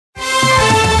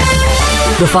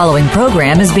The following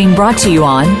program is being brought to you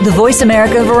on the Voice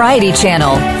America Variety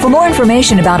Channel. For more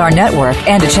information about our network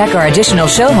and to check our additional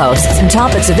show hosts and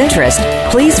topics of interest,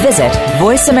 please visit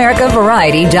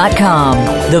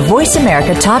VoiceAmericaVariety.com. The Voice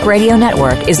America Talk Radio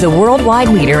Network is the worldwide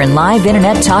leader in live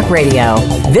Internet talk radio.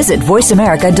 Visit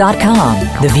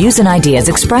VoiceAmerica.com. The views and ideas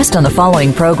expressed on the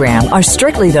following program are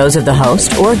strictly those of the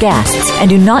host or guests and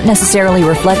do not necessarily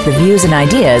reflect the views and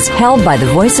ideas held by the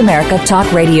Voice America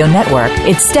Talk Radio Network,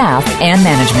 its staff, and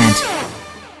management.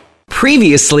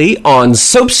 Previously on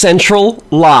Soap Central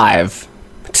Live.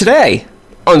 Today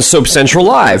on Soap Central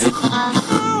Live.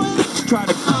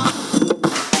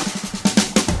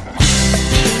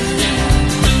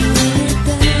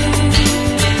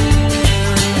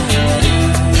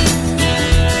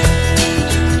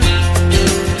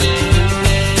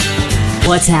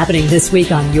 What's happening this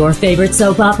week on your favorite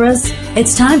soap operas?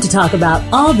 It's time to talk about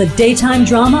all the daytime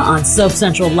drama on Soap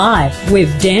Central Live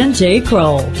with Dan J.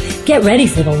 Kroll. Get ready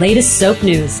for the latest soap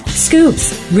news,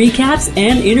 scoops, recaps,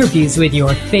 and interviews with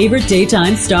your favorite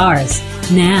daytime stars.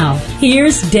 Now,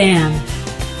 here's Dan.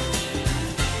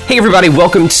 Hey everybody,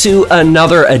 welcome to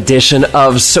another edition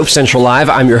of Soap Central Live.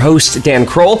 I'm your host, Dan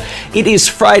Kroll. It is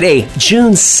Friday,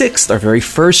 June 6th, our very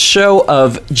first show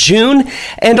of June,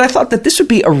 and I thought that this would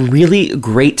be a really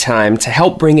great time to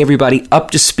help bring everybody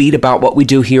up to speed about what we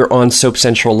do here on Soap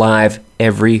Central Live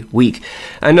every week.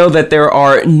 I know that there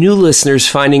are new listeners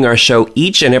finding our show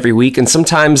each and every week, and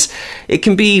sometimes it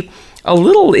can be a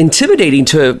little intimidating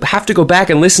to have to go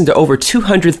back and listen to over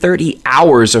 230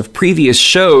 hours of previous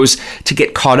shows to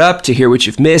get caught up, to hear what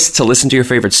you've missed, to listen to your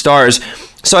favorite stars.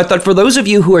 So I thought for those of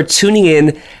you who are tuning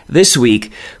in this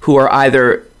week, who are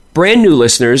either brand new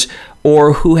listeners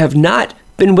or who have not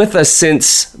been with us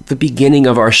since the beginning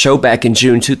of our show back in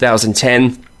June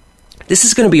 2010, this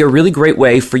is going to be a really great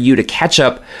way for you to catch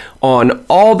up on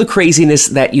all the craziness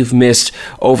that you've missed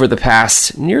over the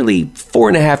past nearly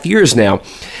 4.5 years now.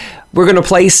 We're going to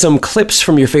play some clips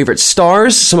from your favorite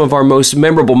stars, some of our most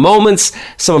memorable moments,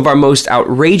 some of our most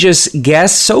outrageous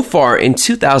guests so far in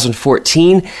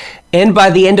 2014. And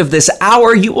by the end of this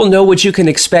hour, you will know what you can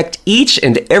expect each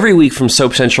and every week from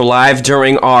Soap Central Live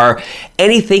during our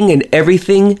Anything and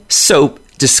Everything Soap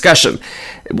discussion.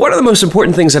 One of the most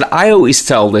important things that I always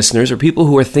tell listeners or people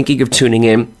who are thinking of tuning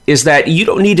in is that you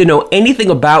don't need to know anything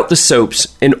about the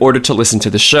soaps in order to listen to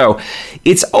the show.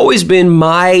 It's always been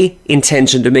my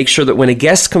intention to make sure that when a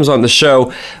guest comes on the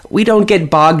show, we don't get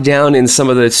bogged down in some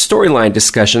of the storyline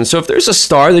discussion. So if there's a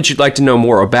star that you'd like to know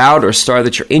more about or a star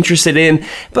that you're interested in,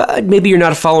 but maybe you're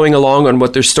not following along on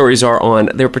what their stories are on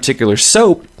their particular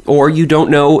soap, or you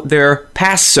don't know their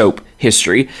past soap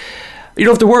history, you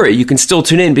don't have to worry. You can still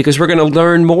tune in because we're going to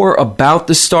learn more about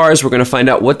the stars. We're going to find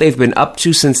out what they've been up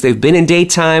to since they've been in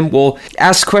daytime. We'll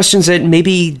ask questions that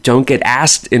maybe don't get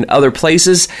asked in other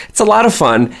places. It's a lot of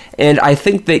fun, and I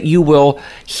think that you will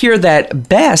hear that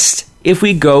best if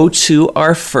we go to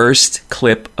our first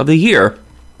clip of the year.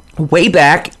 Way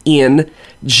back in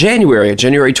January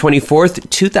 24th,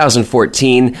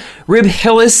 2014, Rib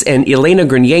Hillis and Elena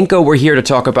Grinyenko were here to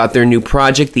talk about their new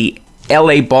project, the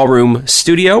LA Ballroom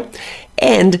Studio.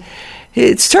 And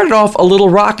it started off a little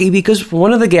rocky because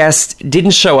one of the guests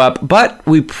didn't show up, but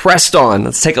we pressed on.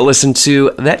 Let's take a listen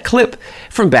to that clip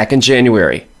from back in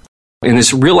January. And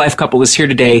this real-life couple is here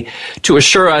today to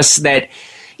assure us that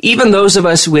even those of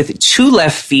us with two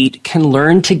left feet can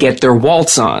learn to get their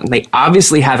waltz on. They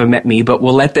obviously haven't met me, but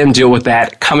we'll let them deal with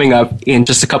that coming up in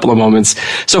just a couple of moments.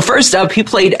 So first up, he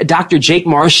played Dr. Jake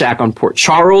Marshak on Port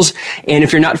Charles. And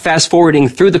if you're not fast forwarding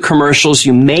through the commercials,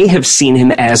 you may have seen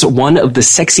him as one of the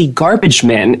sexy garbage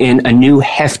men in a new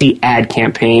hefty ad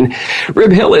campaign.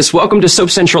 Rib Hillis, welcome to Soap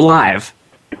Central Live.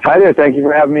 Hi there. Thank you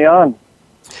for having me on.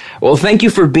 Well, thank you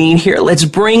for being here. Let's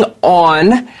bring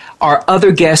on our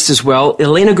other guest as well.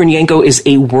 Elena Grinyenko is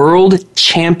a world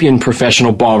champion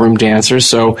professional ballroom dancer,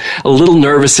 so a little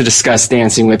nervous to discuss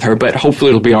dancing with her, but hopefully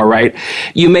it'll be all right.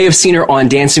 You may have seen her on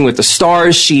Dancing with the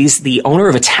Stars. She's the owner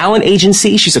of a talent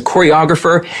agency. She's a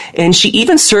choreographer, and she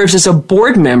even serves as a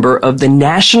board member of the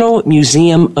National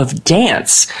Museum of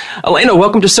Dance. Elena,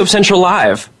 welcome to Soap Central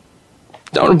Live.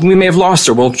 We may have lost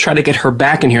her. We'll try to get her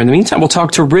back in here. In the meantime, we'll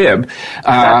talk to Rib.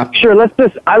 Sure,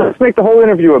 let's make the whole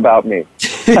interview about me.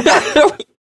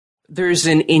 There's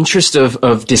an interest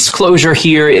of disclosure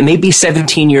here. It may be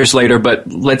 17 years later, but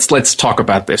let's talk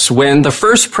about this. When the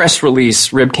first press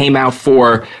release, Rib, came out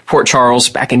for Port Charles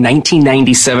back in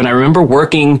 1997, I remember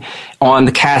working on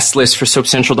the cast list for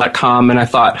SoapCentral.com, and I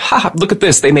thought, look at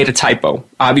this. They made a typo.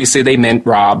 Obviously, they meant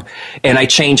Rob, and I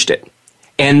changed it.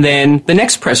 And then the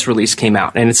next press release came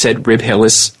out, and it said Rib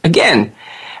Hillis again.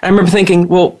 I remember thinking,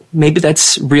 well, maybe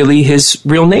that's really his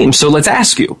real name. So let's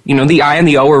ask you. The I and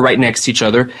the O are right next to each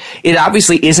other. It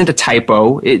obviously isn't a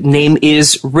typo. Name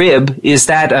is Rib. Is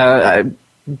that,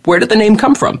 where did the name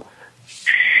come from?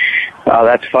 Oh,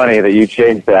 that's funny that you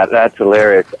changed that. That's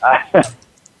hilarious.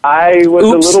 I was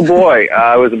a little boy.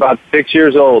 I was about 6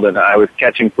 years old, and I was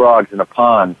catching frogs in a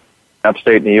pond in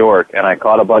upstate New York, and I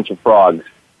caught a bunch of frogs,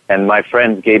 and my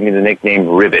friends gave me the nickname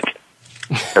Ribbit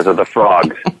because of the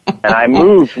frogs. And I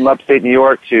moved from upstate New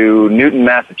York to Newton,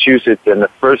 Massachusetts, and the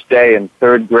first day in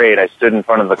third grade, I stood in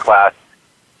front of the class,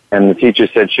 and the teacher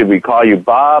said, should we call you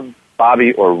Bob,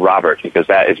 Bobby, or Robert? Because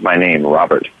that is my name,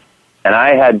 Robert. And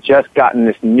I had just gotten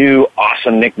this new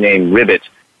awesome nickname, Ribbit.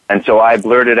 And so I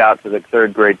blurted out to the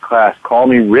third grade class, call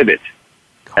me Ribbit.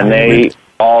 And they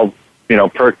all,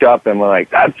 perked up and were like,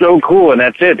 that's so cool. And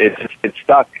that's it. It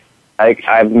stuck. I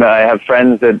have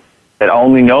friends that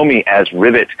only know me as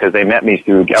Ribbit because they met me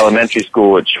through elementary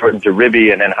school. It shortened to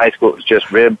Ribby, and then high school it was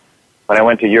just Rib. When I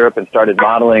went to Europe and started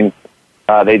modeling,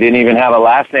 they didn't even have a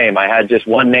last name. I had just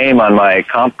one name on my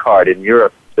comp card in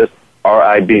Europe, just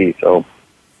R.I.B. So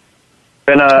it's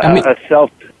been a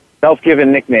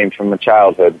self-given nickname from my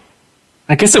childhood.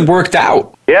 I guess it worked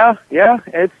out. Yeah.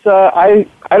 It's I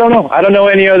don't know. I don't know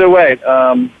any other way.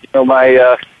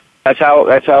 That's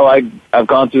how I've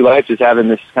gone through life, is having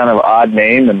this kind of odd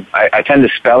name, and I tend to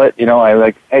spell it. I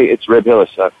like, hey, it's Rib Hillis,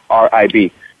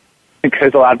 R-I-B,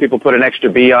 because a lot of people put an extra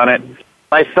B on it.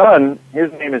 My son,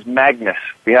 his name is Magnus.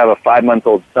 We have a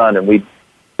 5-month-old son, and we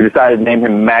decided to name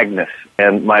him Magnus.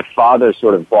 And my father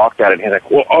sort of balked at it. He's like,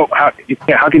 well, how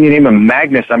can you name him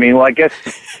Magnus? I mean, well, I guess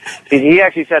he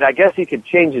actually said, I guess he could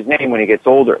change his name when he gets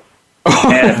older.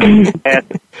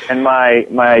 and my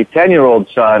 10-year-old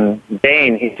son,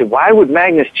 Dane, he said, why would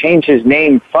Magnus change his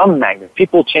name from Magnus?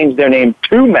 People change their name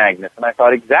to Magnus. And I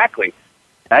thought, exactly.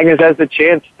 Magnus has the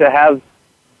chance to have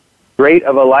great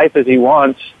of a life as he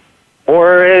wants,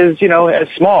 or as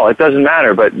small. It doesn't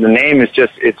matter. But the name is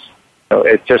just, it's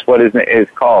just what is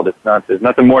called. It's not. There's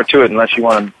nothing more to it unless you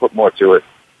want to put more to it.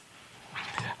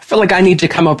 I feel like I need to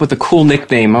come up with a cool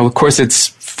nickname. Of course, it's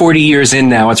 40 years in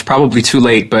now. It's probably too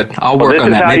late, but I'll work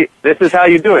on that. This is how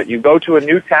you do it. You go to a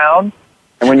new town,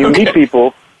 and when you meet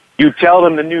people, you tell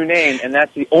them the new name, and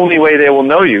that's the only way they will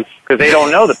know you, because they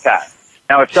don't know the past.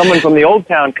 Now, if someone from the old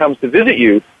town comes to visit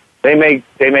you, they may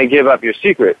give up your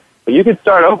secret, but you could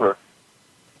start over.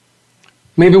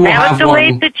 Maybe we'll have too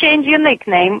late to change your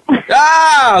nickname.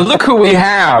 Look who we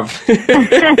have.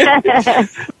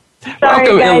 Sorry,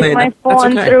 Welcome, guys, Elena. my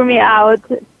phone threw me out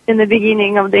in the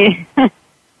beginning of the...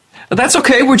 That's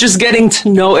okay. We're just getting to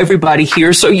know everybody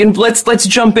here. So let's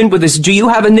jump in with this. Do you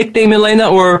have a nickname, Elena,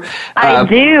 or... I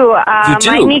do. You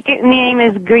do? My nickname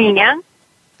is Grinya,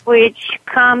 which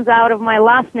comes out of my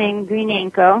last name,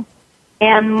 Grinenko.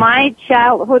 And my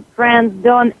childhood friends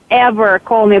don't ever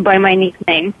call me by my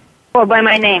nickname. Or by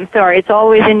my name, sorry. It's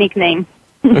always a nickname.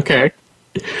 Okay.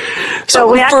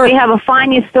 So we actually have a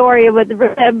funny story with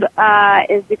Rib.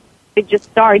 We just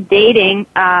started dating.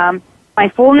 My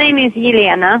full name is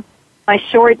Yelena. My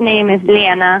short name is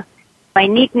Lena. My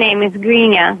nickname is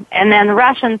Grinya. And then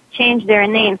Russians changed their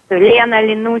names to Lena,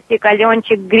 Lenusik,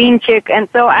 Alenchik, Grinchik. And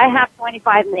so I have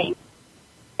 25 names.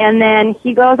 And then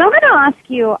he goes, I'm going to ask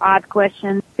you odd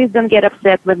questions. Please don't get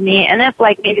upset with me. And that's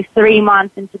like maybe 3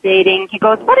 months into dating. He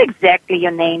goes, what exactly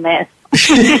your name is?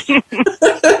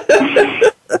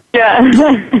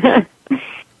 Yeah.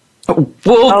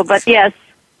 Well, but yes.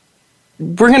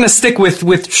 We're going to stick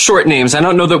with short names. I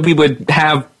don't know that we would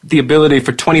have the ability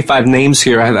for 25 names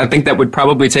here. I think that would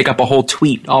probably take up a whole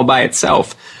tweet all by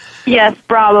itself. Yes,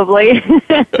 probably.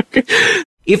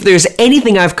 If there's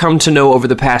anything I've come to know over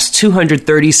the past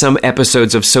 230-some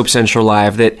episodes of Soap Central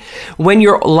Live, that when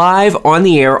you're live on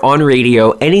the air, on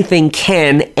radio, anything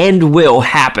can and will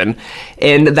happen.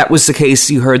 And that was the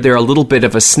case. You heard there a little bit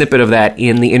of a snippet of that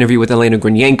in the interview with Elena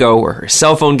Grinenko, where her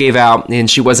cell phone gave out and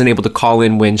she wasn't able to call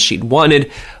in when she'd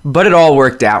wanted, but it all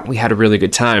worked out. We had a really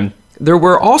good time. There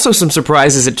were also some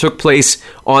surprises that took place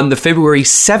on the February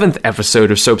 7th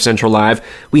episode of Soap Central Live.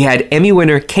 We had Emmy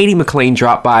winner Katie McLean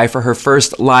drop by for her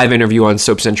first live interview on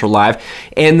Soap Central Live,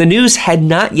 and the news had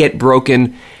not yet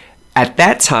broken at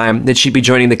that time that she'd be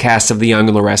joining the cast of The Young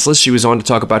and the Restless. She was on to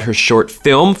talk about her short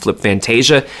film, Flip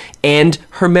Fantasia, and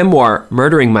her memoir,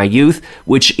 Murdering My Youth,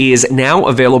 which is now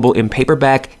available in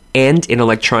paperback and in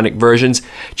electronic versions.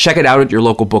 Check it out at your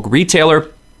local book retailer.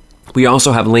 We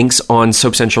also have links on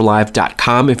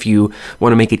SoapCentralLive.com if you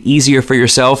want to make it easier for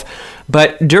yourself.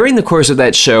 But during the course of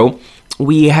that show,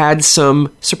 we had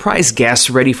some surprise guests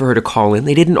ready for her to call in.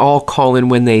 They didn't all call in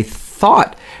when they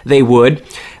thought they would.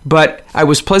 But I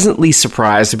was pleasantly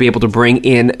surprised to be able to bring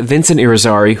in Vincent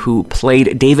Irizarry, who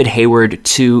played David Hayward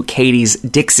to Katie's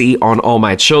Dixie on All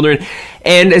My Children.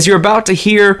 And as you're about to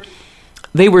hear,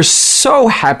 they were so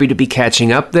happy to be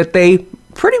catching up that they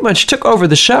pretty much took over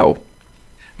the show.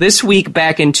 This week,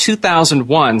 back in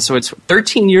 2001, so it's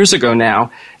 13 years ago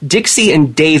now, Dixie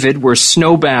and David were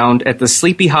snowbound at the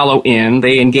Sleepy Hollow Inn.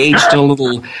 They engaged in a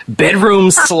little bedroom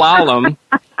slalom.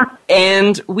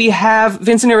 And we have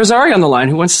Vincent Irizarry on the line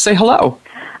who wants to say hello.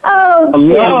 Oh,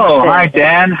 hello. Hi,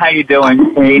 Dan. How you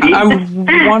doing, Katie? I'm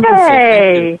wonderful.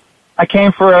 Hey. I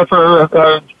came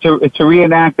to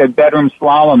reenact that bedroom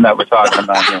slalom that we're talking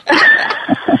about here.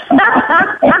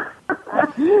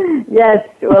 Yes,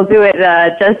 we'll do it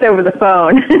just over the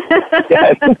phone.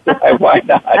 Yes, why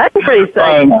not? That's pretty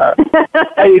exciting.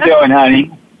 How you doing,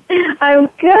 honey? I'm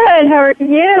good. How are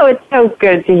you? It's so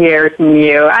good to hear from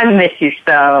you. I miss you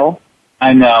so.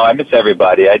 I know. I miss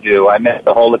everybody. I do. I miss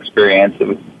the whole experience. It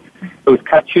was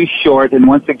cut too short, and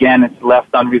once again, it's left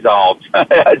unresolved.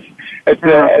 It's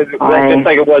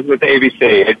like it was with ABC.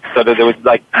 It's sort of, there was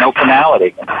like no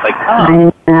finality. It's like,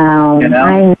 I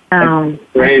know.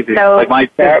 It's crazy. So like my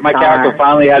character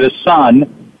finally had a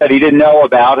son that he didn't know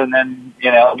about, and then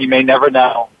he may never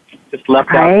know. Just left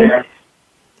out there.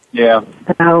 Yeah.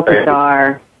 So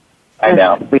bizarre. I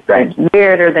know.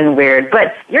 Weirder than weird,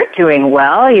 but you're doing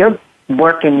well. You're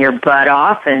working your butt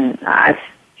off, and I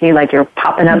feel like you're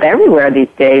popping up everywhere these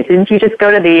days. Didn't you just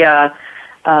go to the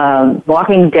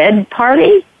Walking Dead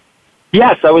party?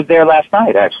 Yes, I was there last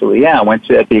night, actually. Yeah, I went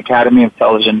to the Academy of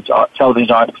Television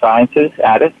Art Sciences.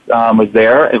 Addis was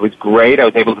there. It was great. I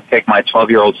was able to take my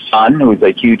 12-year-old son, who was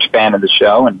a huge fan of the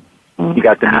show, and he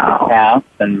got to meet the cast.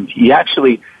 And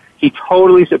he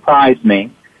totally surprised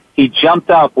me. He jumped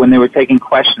up when they were taking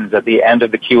questions at the end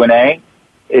of the Q&A.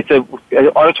 It's an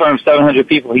auditorium of 700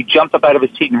 people. He jumped up out of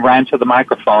his seat and ran to the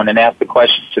microphone and asked the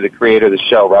questions to the creator of the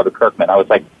show, Robert Kirkman. I was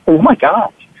like, oh, my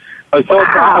gosh. I was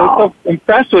so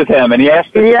impressed with him, and he asked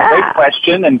a great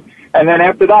question, and then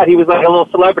after that, he was like a little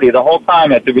celebrity the whole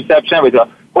time at the reception. Everybody was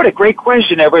like, what a great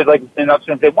question. Everybody's like, up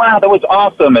and say, wow, that was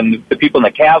awesome, and the people in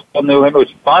the cast all knew him. It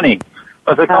was funny.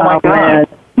 I was like, oh my God.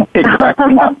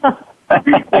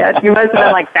 Yes, you must have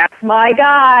been like, that's my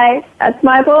guy. That's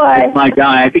my boy. That's my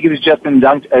guy. I think he was just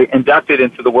inducted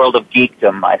into the world of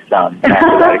geekdom, my son.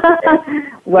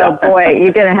 Well, boy,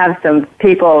 you're going to have some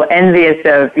people envious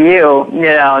of you.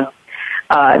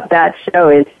 That show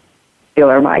is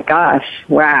killer. My gosh.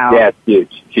 Wow. Yeah,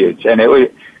 it's huge. And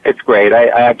it's great. I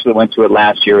actually went to it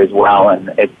last year as well, and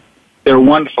they're a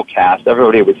wonderful cast.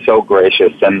 Everybody was so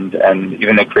gracious, and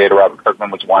even the creator, Robert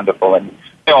Kirkman, was wonderful, and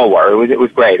they all were. It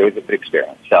was great. It was a good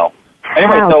experience. So,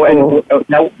 anyway,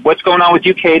 now what's going on with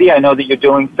you, Katie? I know that you're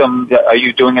doing are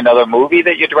you doing another movie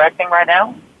that you're directing right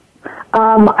now?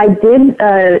 I did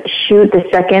shoot the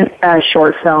second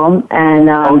short film, and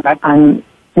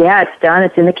it's done.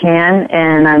 It's in the can,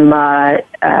 and I'm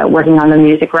working on the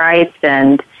music rights,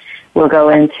 and we'll go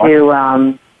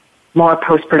into more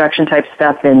post-production type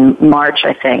stuff in March,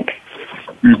 I think.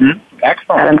 Mm-hmm.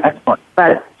 Excellent.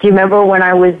 But do you remember when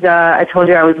I told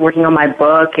you I was working on my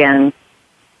book, and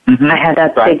I had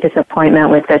that big disappointment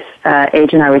with this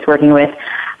agent I was working with?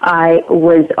 I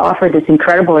was offered this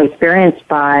incredible experience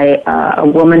by a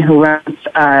woman who runs,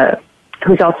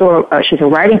 who's also, she's a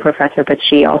writing professor, but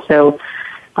she also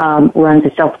runs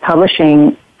a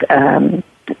self-publishing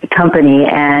company,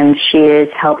 and she is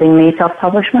helping me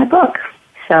self-publish my book.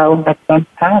 So that's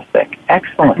fantastic.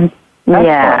 Excellent.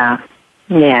 Yeah.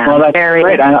 Well, that's very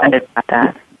great. excited about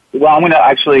that. Well, I'm going to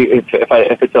actually, if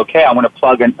it's okay, I'm going to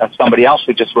plug in somebody else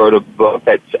who just wrote a book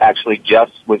that's actually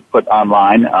just was put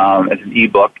online as an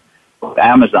ebook with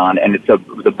Amazon, and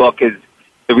the book is,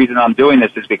 the reason I'm doing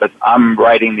this is because I'm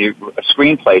writing a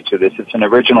screenplay to this. It's an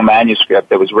original manuscript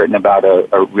that was written about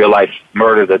a real life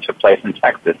murder that took place in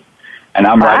Texas, and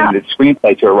I'm writing the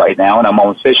screenplay to it right now, and I'm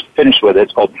almost finished with it.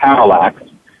 It's called Parallax.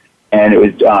 And it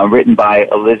was written by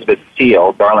Elizabeth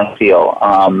Seal, Darling Seal,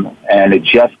 and it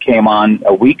just came on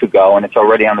a week ago, and it's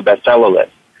already on the bestseller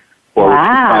list.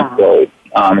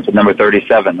 It's at number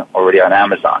 37 already on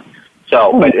Amazon.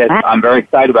 So, but I'm very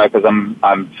excited about it because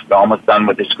I'm almost done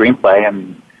with the screenplay,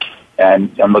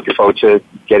 and I'm looking forward to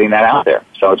getting that out there.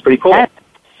 So it's pretty cool. That's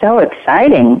so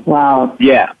exciting! Wow.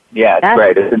 Yeah, it's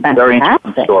great. It's a very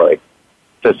interesting story.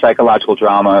 It's a psychological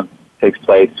drama, takes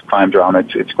place, crime drama.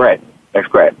 It's great. It's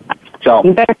great. So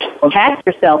you better cast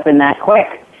yourself in that quick.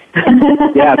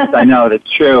 Yes, I know. That's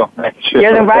true.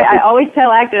 You're the right. I always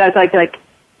tell actors, I was like,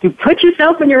 You put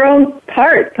yourself in your own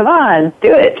part. Come on,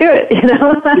 do it.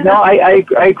 I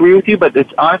agree with you, but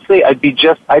it's honestly, I'd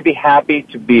be happy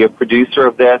to be a producer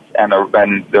of this and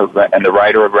the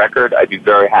writer of record. I'd be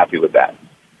very happy with that.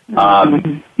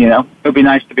 It would be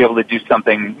nice to be able to do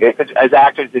something. As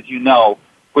actors, as you know,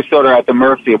 we're sort of at the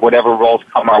mercy of whatever roles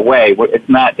come our way. It's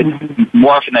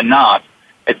more often than not,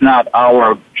 it's not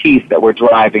our piece that we're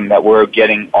driving, that we're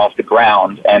getting off the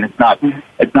ground, and it's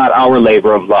not our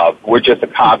labor of love. We're just a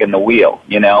cog in the wheel,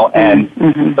 and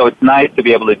so it's nice to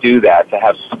be able to do that, to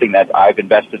have something that I've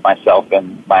invested myself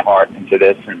and my heart into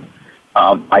this, and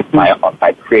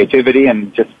my creativity,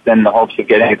 and just in the hopes of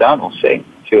getting it done. We'll see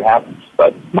what happens.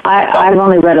 But I've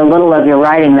only read a little of your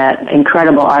writing. That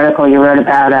incredible article you wrote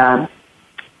about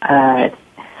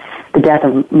the death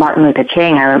of Martin Luther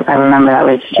King. I remember that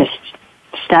was just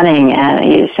stunning,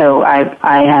 and so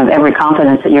I have every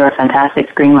confidence that you're a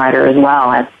fantastic screenwriter as well.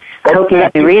 I hope you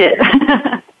let me read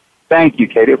it. Thank you,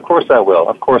 Katie. Of course I will.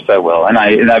 And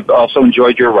I've also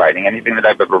enjoyed your writing. Anything that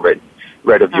I've ever read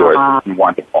of yours has been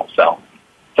wonderful. So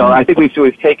I think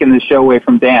we've taken the show away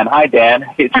from Dan. Hi, Dan.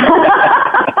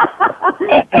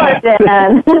 Hi,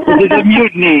 Dan. This is a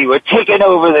mutiny. We're taking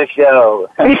over the show.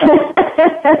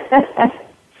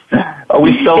 Are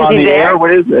we still on the air?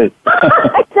 What is it?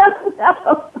 I don't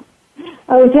know.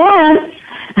 Oh, Dan.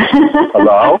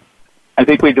 Hello? I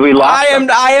think we lost.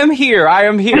 I am here. I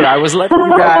was letting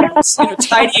you guys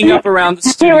tidying up around the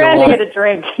studio. He ran to get a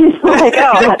drink. He's like,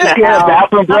 what the hell?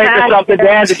 Bathroom break or something,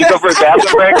 Dan? Did you go for a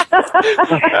bathroom break?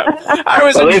 I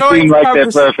was enjoying the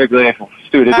conversation. Perfectly.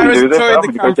 Student I was do this.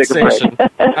 enjoying the conversation.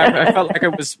 I felt like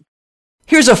it was.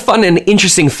 Here's a fun and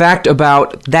interesting fact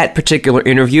about that particular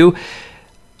interview.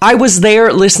 I was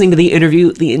there listening to the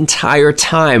interview the entire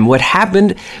time. What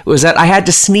happened was that I had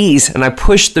to sneeze, and I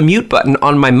pushed the mute button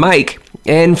on my mic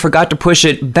and forgot to push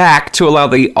it back to allow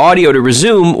the audio to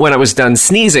resume when I was done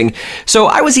sneezing. So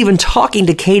I was even talking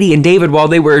to Katie and David while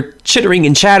they were chittering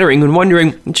and chattering and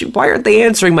wondering, why aren't they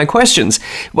answering my questions?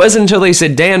 It wasn't until they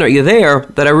said, Dan, are you there,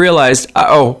 that I realized,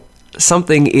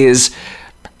 something is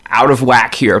out of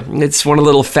whack here. It's one of the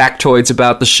little factoids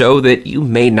about the show that you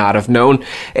may not have known.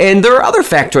 And there are other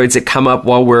factoids that come up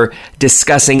while we're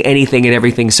discussing anything and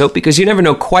everything soap, because you never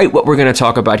know quite what we're going to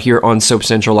talk about here on Soap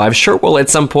Central Live. Sure, we'll at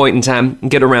some point in time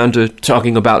get around to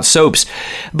talking about soaps,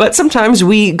 but sometimes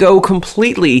we go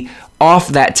completely off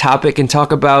that topic and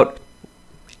talk about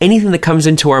anything that comes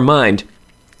into our mind.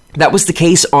 That was the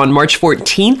case on March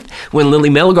 14th when Lily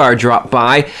Melgar dropped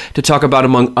by to talk about,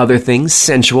 among other things,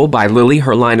 Sensual by Lily,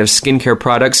 her line of skincare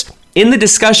products. In the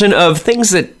discussion of things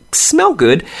that smell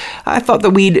good, I thought that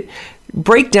we'd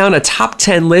break down a top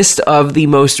 10 list of the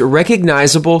most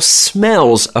recognizable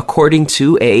smells according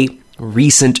to a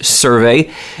recent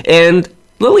survey. And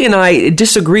Lily and I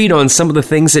disagreed on some of the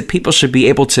things that people should be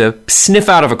able to sniff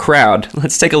out of a crowd.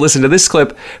 Let's take a listen to this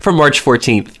clip from March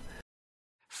 14th.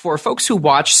 For folks who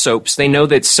watch soaps, they know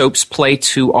that soaps play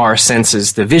to our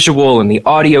senses, the visual and the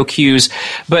audio cues.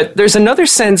 But there's another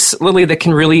sense, Lily, that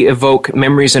can really evoke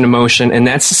memories and emotion, and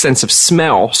that's the sense of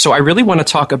smell. So I really want to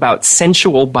talk about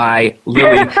Sensual by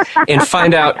Lily and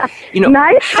find out,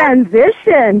 Nice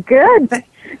transition. Good.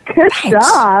 Good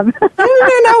job.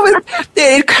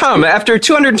 It come after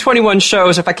 221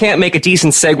 shows. If I can't make a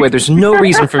decent segue, there's no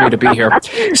reason for me to be here.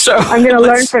 So I'm going to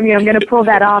learn from you. I'm going to pull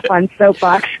that off on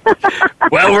Soapbox.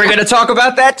 Well, we're going to talk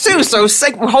about that too. So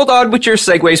hold on with your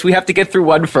segues. We have to get through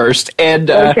one first. And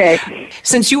okay.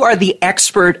 Since you are the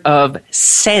expert of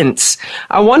scents,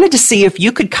 I wanted to see if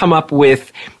you could come up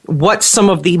with what some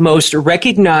of the most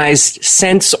recognized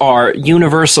scents are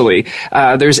universally.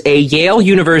 There's a Yale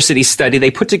University study.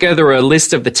 They put together a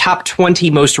list of the top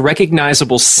 20 most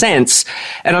recognizable scents,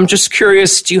 and I'm just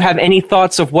curious, do you have any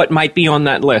thoughts of what might be on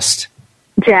that list?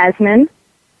 Jasmine.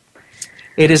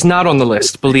 It is not on the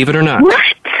list, believe it or not.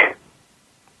 What?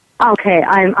 Okay,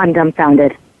 I'm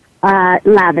dumbfounded.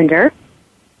 Lavender.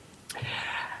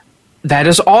 That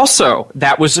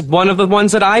was one of the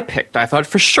ones that I picked. I thought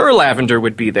for sure lavender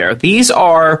would be there. These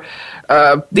are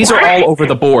all over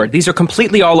the board. These are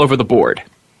completely all over the board.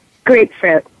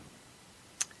 Grapefruit.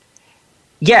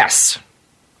 Yes.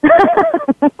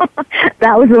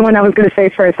 That was the one I was going to say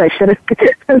first. I should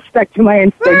have stuck to my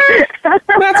instinct.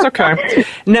 That's okay.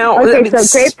 Now, okay,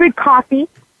 so grapefruit, coffee.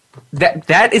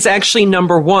 That is actually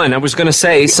number one. I was going to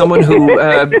say someone who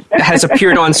has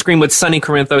appeared on screen with Sonny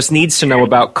Corinthos needs to know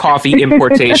about coffee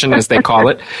importation, as they call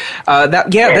it.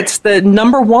 That's the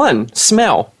number one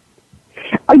smell.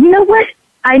 Oh, you know what?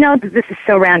 I know that this is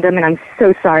so random, and I'm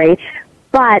so sorry,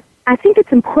 but I think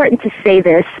it's important to say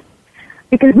this.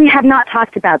 because we have not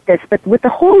talked about this, but with the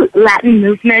whole Latin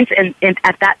movement and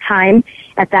at that time,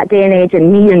 at that day and age,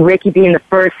 and me and Ricky being the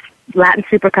first Latin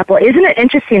super couple, isn't it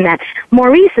interesting that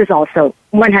Maurice is also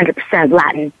 100%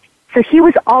 Latin? So he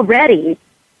was already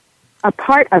a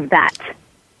part of that.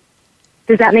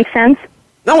 Does that make sense?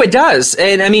 No, it does.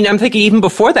 And I mean, I'm thinking even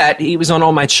before that, he was on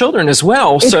All My Children as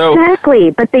well. So exactly,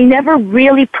 but they never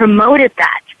really promoted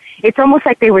that. It's almost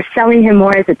like they were selling him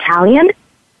more as Italian.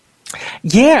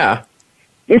 Yeah.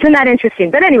 Isn't that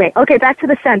interesting? But anyway, okay, back to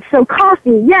the scent. So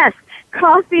coffee, yes.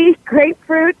 Coffee,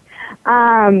 grapefruit.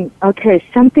 Okay,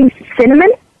 something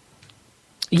cinnamon?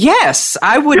 Yes,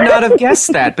 I would not have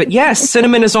guessed that. But yes,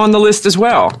 cinnamon is on the list as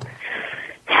well.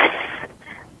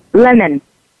 Lemon.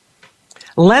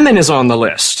 Lemon is on the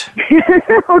list.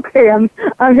 Okay, I'm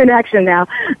in action now.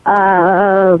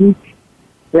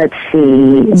 Let's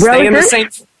see. Stay in the same...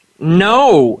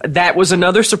 No, that was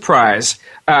another surprise.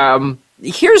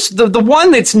 Here's the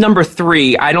one that's number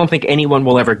 3. I don't think anyone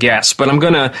will ever guess, but I'm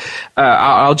gonna.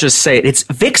 I'll just say it. It's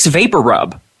Vicks Vapor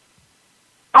Rub.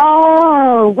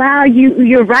 Oh wow,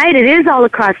 you're right. It is all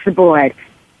across the board.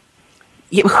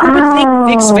 Yeah, who would think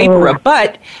Vicks Vapor Rub?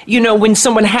 But when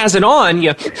someone has it on,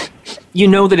 you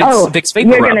know that it's Vicks Vapor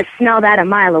Rub. You're gonna smell that a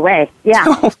mile away. Yeah.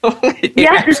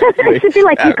 Yeah. It should be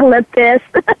like eucalyptus.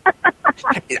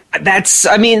 That's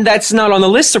not on the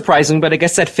list, surprising, but I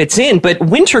guess that fits in. But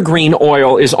wintergreen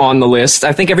oil is on the list.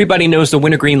 I think everybody knows the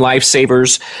wintergreen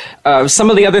lifesavers. Some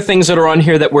of the other things that are on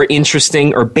here that were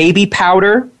interesting are baby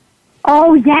powder.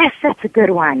 Oh, yes, that's a good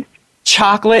one.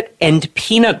 Chocolate and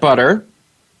peanut butter.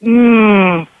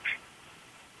 Mmm.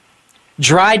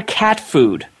 Dried cat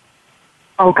food.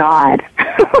 Oh, God.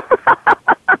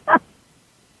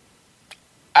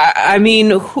 I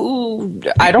mean,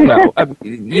 I don't know.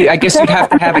 I guess you'd have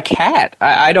to have a cat.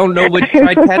 I don't know what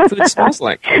dried cat food smells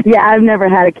like. Yeah, I've never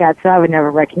had a cat, so I would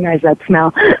never recognize that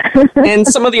smell. And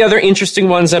some of the other interesting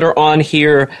ones that are on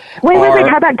here Wait,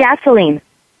 how about gasoline?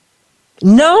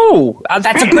 No,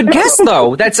 that's a good guess,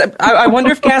 though. I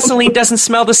wonder if gasoline doesn't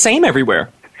smell the same everywhere.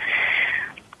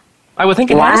 I would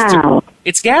think it has to.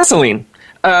 It's gasoline.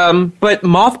 But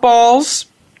mothballs,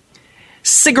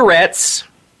 cigarettes,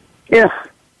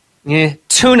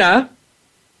 tuna,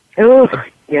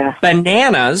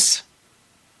 bananas.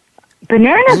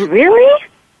 Bananas, really?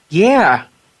 Yeah.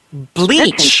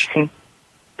 Bleach.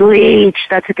 Bleach,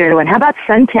 that's a good one. How about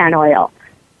suntan oil?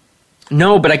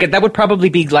 No, but that would probably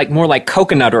be more like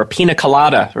coconut or a pina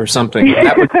colada or something.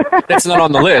 That's not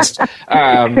on the list.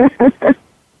 And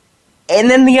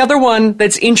then the other one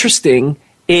that's interesting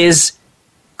is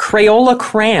Crayola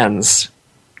crayons.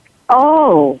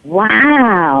 Oh,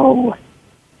 wow.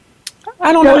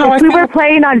 I don't know how if we were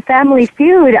playing on Family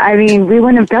Feud, we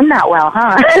wouldn't have done that well,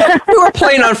 huh? If we were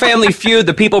playing on Family Feud,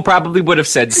 the people probably would have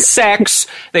said sex.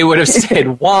 They would have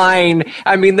said wine.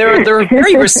 They're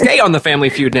very risque on the Family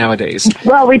Feud nowadays.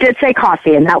 Well, we did say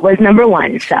coffee, and that was number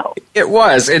 1, so. It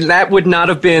was, and that would not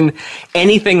have been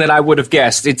anything that I would have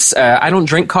guessed. It's I don't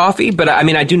drink coffee, but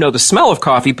I do know the smell of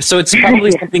coffee, so it's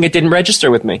probably something that didn't register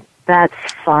with me.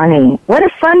 That's funny. What a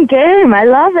fun game. I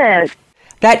love it.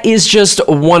 That is just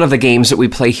one of the games that we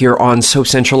play here on Soap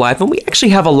Central Live, and we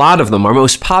actually have a lot of them. Our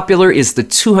most popular is the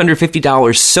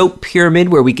 $250 Soap Pyramid,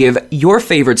 where we give your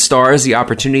favorite stars the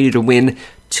opportunity to win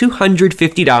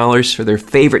 $250 for their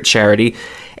favorite charity.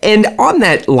 And on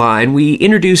that line, we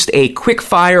introduced a quick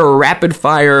fire or rapid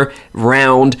fire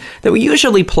round that we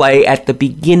usually play at the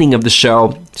beginning of the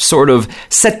show, sort of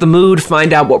set the mood,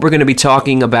 find out what we're going to be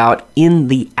talking about in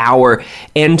the hour,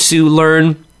 and to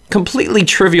learn completely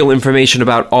trivial information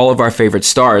about all of our favorite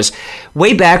stars.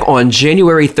 Way back on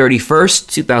January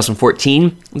 31st,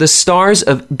 2014, the stars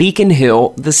of Beacon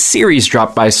Hill, the series,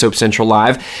 dropped by Soap Central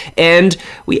Live, and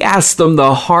we asked them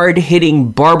the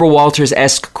hard-hitting Barbara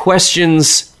Walters-esque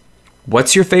questions.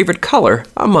 What's your favorite color?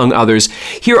 Among others.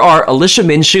 Here are Alicia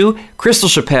Minshew, Crystal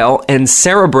Chappelle, and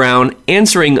Sarah Brown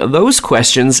answering those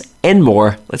questions and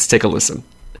more. Let's take a listen.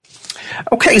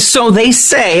 Okay, so they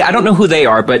say, I don't know who they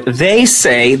are, but they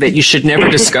say that you should never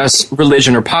discuss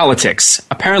religion or politics.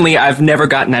 Apparently, I've never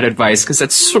gotten that advice, because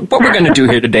that's what we're going to do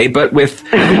here today, but with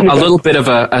a little bit of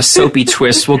a soapy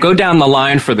twist. We'll go down the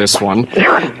line for this one.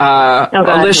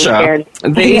 Alicia,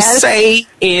 they say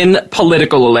in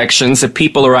political elections that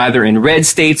people are either in red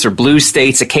states or blue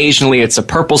states. Occasionally, it's a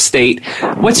purple state.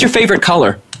 What's your favorite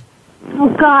color? Oh,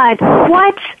 God.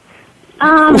 What?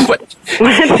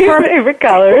 What's your favorite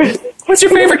color? What's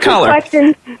your favorite color?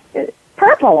 Question.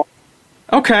 Purple.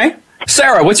 Okay.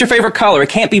 Sarah, what's your favorite color? It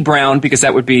can't be brown because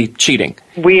that would be cheating.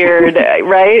 Weird,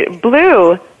 right?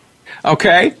 Blue.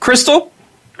 Okay. Crystal?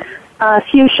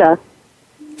 Fuchsia.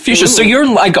 Fuchsia, so you're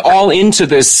like all into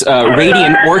this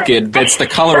radiant orchid that's the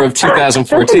color of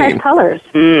 2014. Those are nice colors.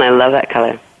 I love that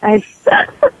color.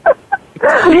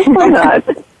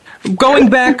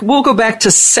 We'll go back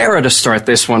to Sarah to start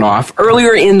this one off.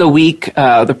 Earlier in the week,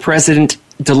 the president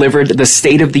delivered the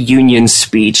State of the Union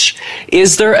speech.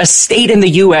 Is there a state in the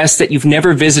U.S. that you've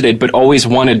never visited but always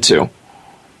wanted to?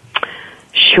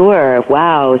 Sure.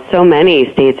 Wow. So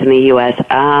many states in the U.S.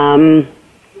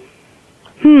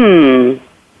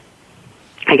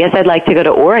 I guess I'd like to go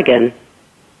to Oregon.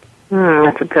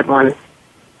 That's a good one.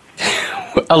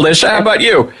 Alicia, how about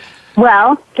you?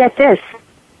 Well, get this.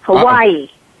 Hawaii.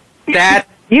 That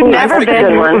You've never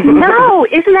been one. No,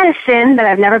 isn't that a sin that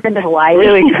I've never been to Hawaii?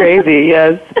 Really crazy,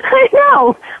 yes. I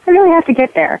know. I really have to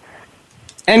get there.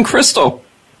 And Crystal.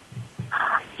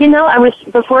 You know,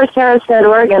 before Sarah said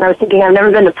Oregon, I was thinking I've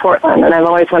never been to Portland, and I've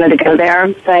always wanted to go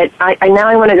there. But now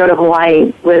I want to go to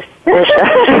Hawaii with Alicia.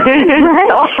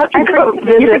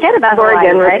 Right. You forget about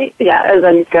Oregon, Hawaii, right? Yeah, and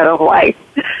then go to Hawaii.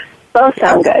 Both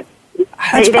sound good.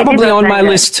 That's probably on my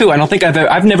list too. I don't think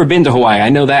I've never been to Hawaii. I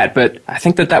know that, but I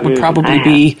think that would probably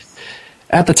be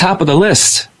at the top of the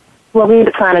list. Well, we need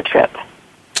to plan a trip.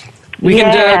 Maybe we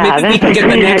can get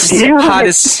the next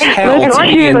hottest hell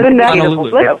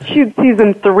Let's shoot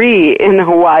season 3 in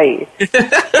Hawaii.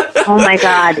 Oh my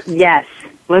God, yes.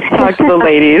 Let's talk to the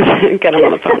ladies and get them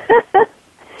on the phone.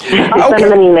 I'll send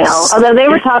them an email. Although they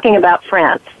were talking about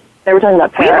France. They were talking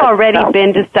about Paris. We've already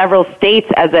been to several states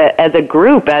as a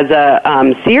group, as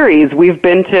a series. We've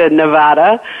been to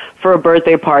Nevada for a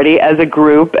birthday party as a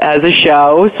group, as a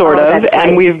show, sort of.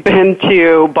 And we've been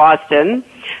to Boston,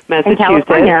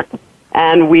 Massachusetts.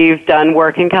 And we've done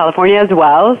work in California as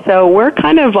well. So we're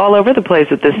kind of all over the place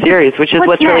with this series, which is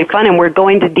what's really fun. And we're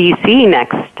going to D.C.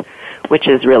 next, which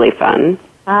is really fun.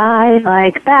 I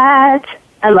like that.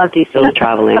 I love D.C. Still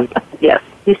traveling. Yes.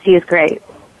 D.C. is great.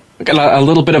 We got a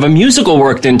little bit of a musical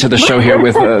worked into the show here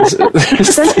with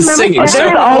singing.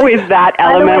 There's always that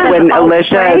element when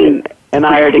Alicia and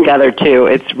I are together, too.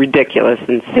 It's ridiculous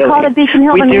and silly. We call it Beacon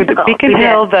Hill the musical. Beacon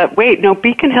Hill,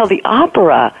 Beacon Hill the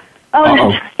opera.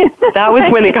 Oh, that was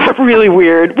when it got really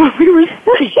weird. When we were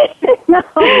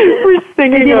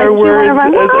singing our words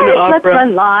as an opera. Let's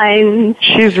run lines.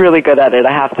 She's really good at it,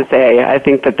 I have to say. I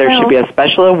think that there should be a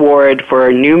special award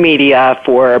for new media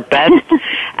for best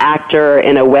actor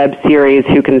in a web series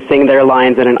who can sing their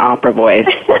lines in an opera voice.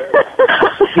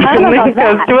 I don't know about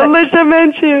that. To Alicia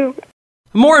Minshew.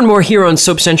 More and more here on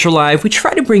Soap Central Live, we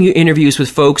try to bring you interviews with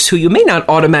folks who you may not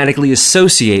automatically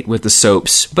associate with the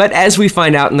soaps. But as we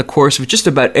find out in the course of just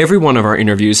about every one of our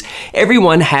interviews,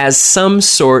 everyone has some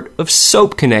sort of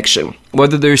soap connection.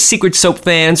 Whether they're secret soap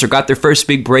fans or got their first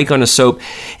big break on a soap,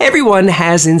 everyone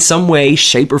has in some way,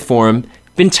 shape, or form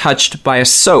been touched by a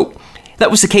soap. That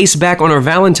was the case back on our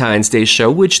Valentine's Day show,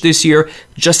 which this year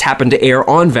just happened to air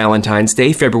on Valentine's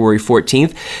Day, February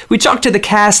 14th. We talked to the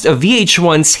cast of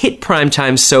VH1's hit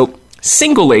primetime soap,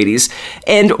 Single Ladies,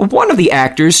 and one of the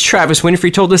actors, Travis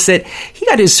Winfrey, told us that he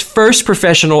got his first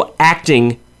professional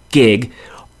acting gig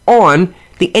on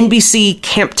the NBC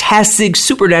Camptastic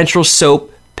supernatural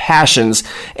soap, Passions.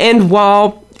 And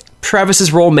while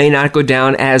Travis's role may not go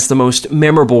down as the most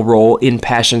memorable role in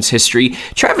Passion's history,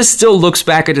 Travis still looks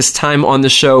back at his time on the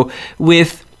show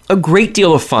with a great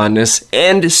deal of fondness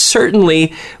and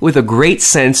certainly with a great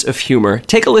sense of humor.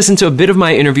 Take a listen to a bit of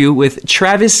my interview with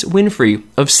Travis Winfrey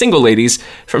of Single Ladies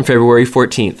from February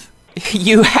 14th.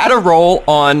 You had a role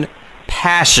on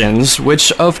Passions,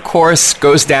 which of course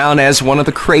goes down as one of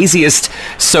the craziest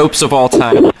soaps of all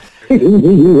time.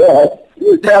 Yes,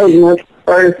 that was my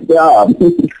first job.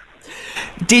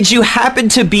 Did you happen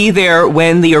to be there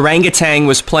when the orangutan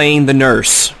was playing the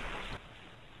nurse?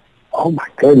 Oh my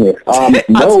goodness.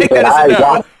 No, but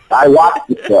I watched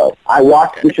the show. I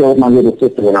watched the show with my little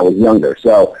sister when I was younger.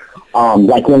 So,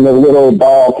 like when the little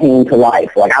ball came to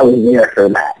life, like I was there for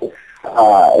that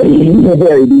in the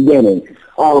very beginning.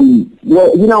 Well,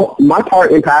 you know, my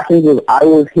part in Passions was I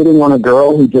was hitting on a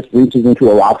girl who just reaches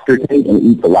into a lobster tank and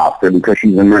eats a lobster because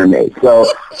she's a mermaid. So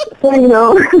you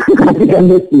know, I think I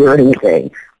missed you or anything.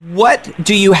 What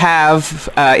do you have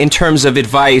in terms of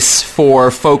advice for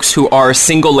folks who are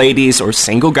single ladies or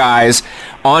single guys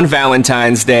on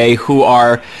Valentine's Day who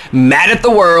are mad at the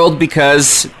world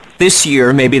because this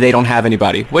year maybe they don't have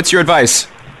anybody? What's your advice?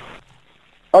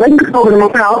 Oh, they can come over to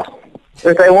my house.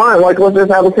 If they want, like, let's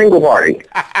just have a single party.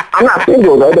 I'm not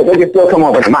single, though, but they can still come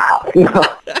over to my house. You know?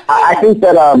 I think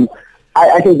that,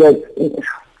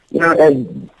 you know,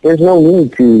 there's no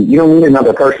need to, you don't need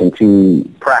another person to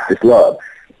practice love.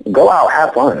 Go out,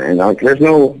 have fun. And, like, there's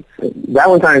no,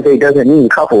 Valentine's Day doesn't mean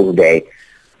couples day.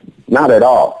 Not at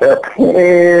all. There are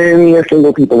plenty of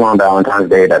single people on Valentine's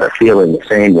Day that are feeling the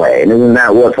same way. And isn't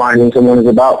that what finding someone is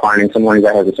about? Finding someone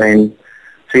that has the same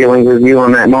feelings as you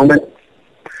in that moment?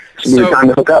 Should be the time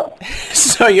to hook up.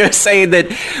 So you're saying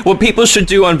that what people should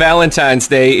do on Valentine's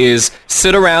Day is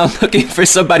sit around looking for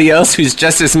somebody else who's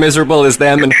just as miserable as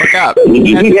them and hook up?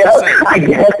 Yeah, I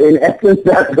guess in essence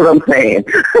that's what I'm saying.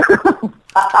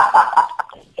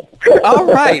 All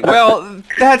right. Well,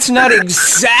 that's not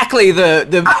exactly the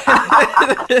the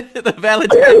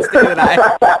Valentine's Day that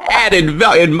I had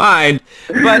in mind.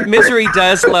 But misery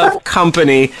does love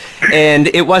company, and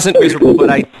it wasn't miserable, but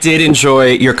I did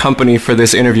enjoy your company for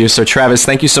this interview. So, Travis,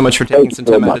 thank you so much for taking some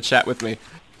time out to chat with me.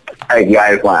 Hey,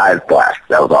 guys, I had a blast.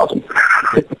 That was awesome.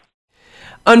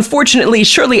 Unfortunately,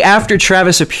 shortly after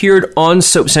Travis appeared on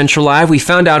Soap Central Live, we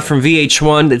found out from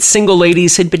VH1 that Single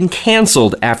Ladies had been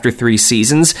canceled after 3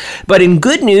 seasons. But in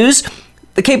good news,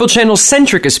 the cable channel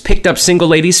Centric has picked up Single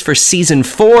Ladies for Season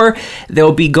 4.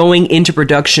 They'll be going into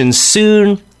production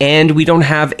soon, and we don't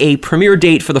have a premiere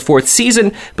date for the 4th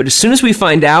season, but as soon as we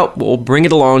find out, we'll bring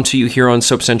it along to you here on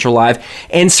Soap Central Live,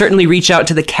 and certainly reach out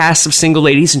to the cast of Single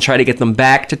Ladies and try to get them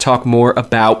back to talk more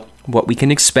about what we can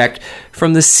expect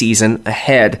from the season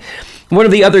ahead. One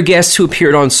of the other guests who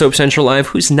appeared on Soap Central Live,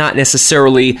 who's not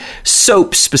necessarily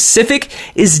soap specific,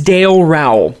 is Dale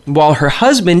Rowell. While her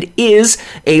husband is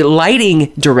a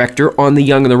lighting director on The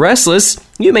Young and the Restless,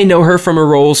 you may know her from her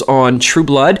roles on True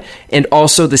Blood and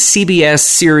also the CBS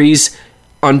series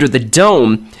Under the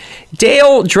Dome.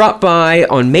 Dale dropped by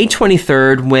on May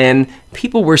 23rd when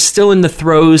people were still in the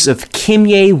throes of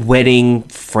Kimye wedding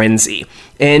frenzy.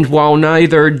 And while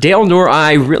neither Dale nor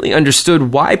I really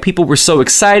understood why people were so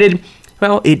excited,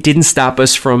 well, it didn't stop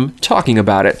us from talking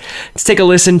about it. Let's take a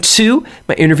listen to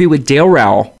my interview with Dale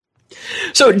Rowell.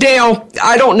 So, Dale,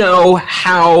 I don't know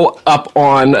how up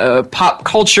on pop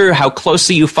culture, how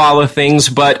closely you follow things,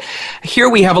 but here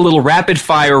we have a little rapid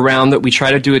fire round that we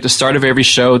try to do at the start of every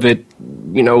show that,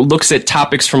 you know, looks at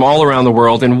topics from all around the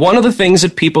world. And one of the things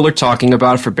that people are talking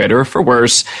about, for better or for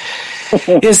worse,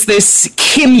 is this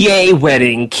Kimye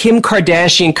wedding, Kim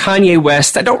Kardashian, Kanye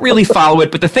West. I don't really follow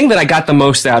it, but the thing that I got the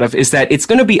most out of is that it's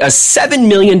going to be a $7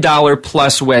 million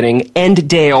plus wedding. And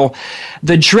Dale,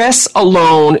 the dress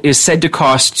alone is said to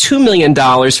cost $2 million.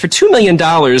 For $2 million,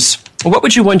 what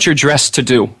would you want your dress to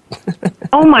do?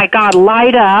 Oh, my God,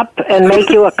 light up and make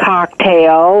you a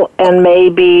cocktail and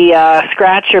maybe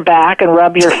scratch your back and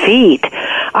rub your feet.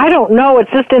 I don't know.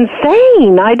 It's just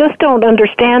insane. I just don't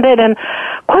understand it. And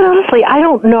quite honestly, I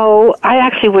don't know. I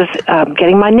actually was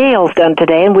getting my nails done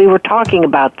today, and we were talking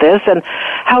about this and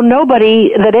how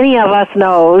nobody that any of us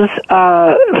knows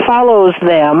follows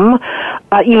them,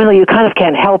 even though you kind of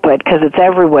can't help it because it's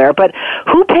everywhere. But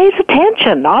who pays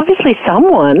attention? Obviously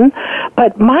someone,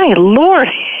 but my Lord,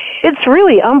 it's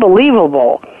really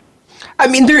unbelievable. I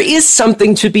mean, there is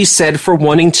something to be said for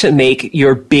wanting to make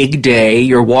your big day,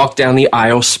 your walk down the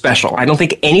aisle special. I don't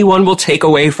think anyone will take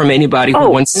away from anybody who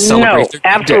wants to celebrate their big day.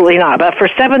 No, absolutely not. But for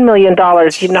 $7 million,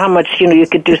 you know how much, you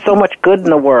could do so much good in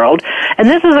the world. And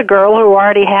this is a girl who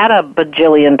already had a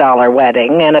bajillion-dollar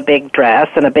wedding and a big dress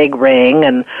and a big ring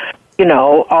and,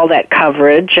 all that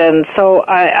coverage. And so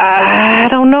I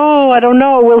don't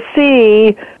know. We'll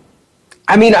see.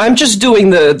 I mean, I'm just doing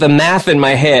the math in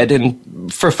my head,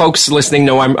 and for folks listening,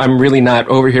 no, I'm really not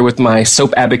over here with my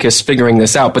soap abacus figuring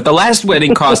this out. But the last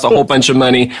wedding cost a whole bunch of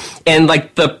money, and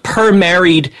like the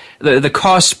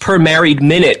cost per married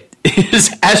minute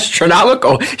is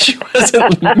astronomical. She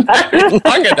wasn't married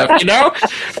long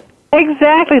enough,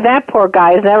 Exactly. That poor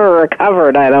guy's never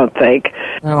recovered, I don't think.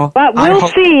 Well, but we'll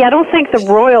see. I don't think the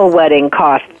royal wedding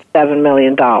cost $7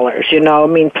 million, I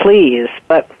mean, please.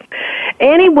 But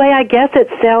anyway, I guess it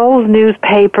sells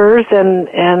newspapers and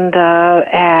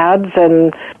ads,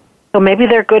 and so maybe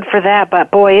they're good for that. But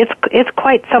boy, it's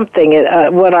quite something.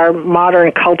 What our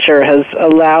modern culture has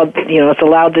allowed, it's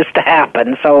allowed this to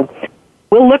happen. So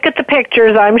we'll look at the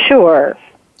pictures, I'm sure.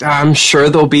 I'm sure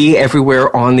they'll be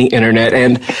everywhere on the internet.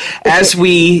 And as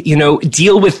we,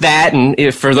 deal with that, and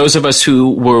if for those of us who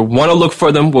want to look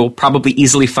for them, we'll probably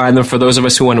easily find them. For those of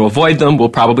us who want to avoid them, we'll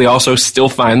probably also still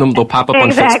find them. They'll pop up on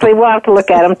Facebook. Exactly. We'll have to look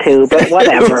at them too, but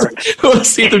whatever. We'll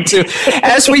see them too.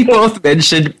 As we both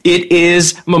mentioned, it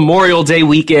is Memorial Day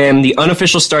weekend, the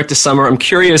unofficial start to summer. I'm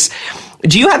curious,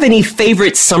 do you have any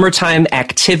favorite summertime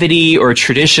activity or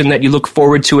tradition that you look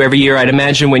forward to every year? I'd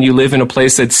imagine when you live in a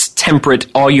place that's temperate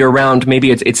all year round, maybe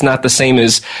it's not the same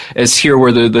as here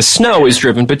where the snow is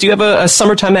driven. But do you have a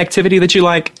summertime activity that you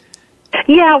like?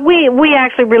 Yeah, we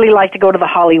actually really like to go to the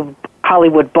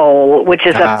Hollywood Bowl, which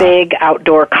is a big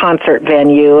outdoor concert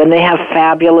venue, and they have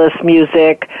fabulous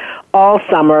music all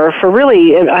summer for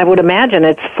really, I would imagine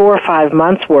it's 4 or 5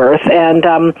 months worth.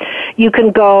 And you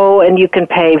can go and you can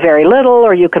pay very little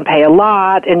or you can pay a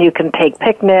lot and you can take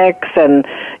picnics and,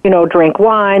 drink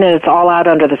wine, and it's all out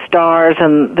under the stars,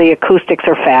 and the acoustics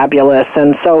are fabulous.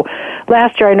 And so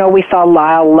last year I know we saw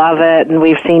Lyle Lovett, and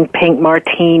we've seen Pink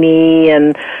Martini,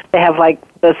 and they have like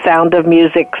the Sound of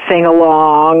Music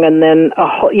sing-along, and then,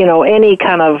 any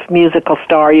kind of musical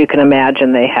star you can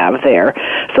imagine they have there.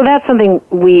 So that's something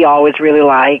we always really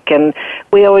like, and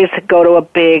we always go to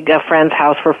a friend's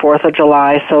house for 4th of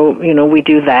July, so, we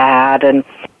do that, and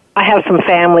I have some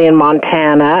family in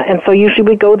Montana, and so usually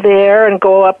we go there and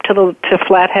go up to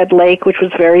Flathead Lake, which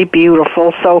was very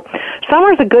beautiful. So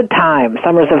summer's a good time.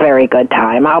 Summer's a very good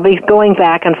time. I'll be going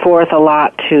back and forth a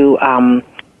lot to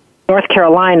North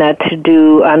Carolina to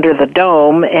do Under the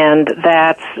Dome, and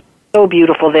that's so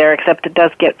beautiful there, except it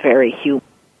does get very humid.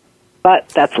 But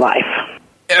that's life.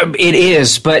 It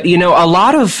is, but, a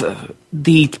lot of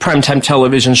the primetime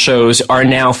television shows are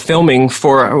now filming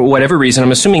for whatever reason.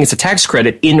 I'm assuming it's a tax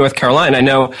credit in North Carolina. I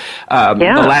know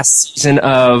the last season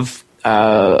of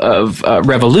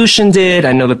Revolution did.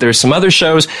 I know that there's some other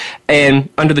shows, and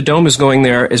Under the Dome is going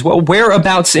there as well.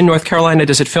 Whereabouts in North Carolina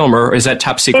does it film, or is that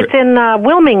top secret? It's in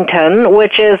Wilmington,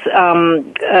 which is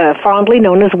fondly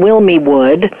known as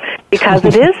Wilmywood, because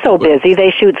it is so busy.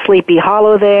 They shoot Sleepy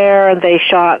Hollow there, and they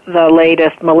shot the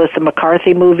latest Melissa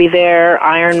McCarthy movie there.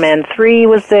 Iron Man 3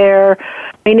 was there.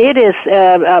 I mean, it is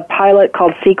a pilot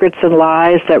called Secrets and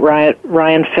Lies that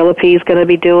Ryan Phillippe is going to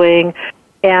be doing.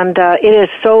 And it is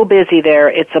so busy there,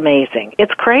 it's amazing.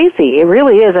 It's crazy. It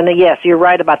really is. And yes, you're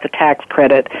right about the tax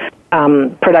credit.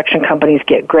 Production companies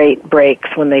get great breaks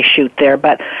when they shoot there.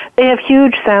 But they have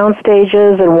huge sound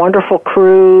stages and wonderful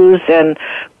crews. And,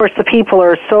 of course, the people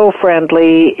are so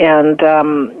friendly. And,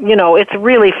 it's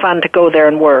really fun to go there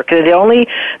and work. The only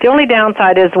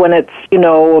downside is when it's,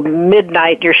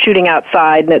 midnight, you're shooting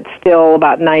outside, and it's still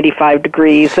about 95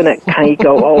 degrees. And it kind of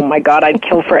go, oh, my God, I'd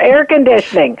kill for air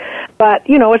conditioning. But,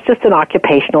 it's just an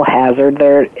occupational hazard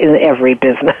there in every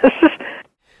business.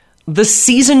 The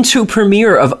Season 2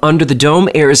 premiere of Under the Dome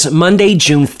airs Monday,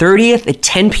 June 30th at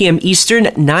 10 p.m. Eastern,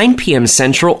 9 p.m.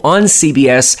 Central on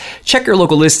CBS. Check your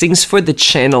local listings for the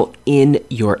channel in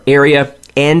your area.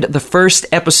 And the first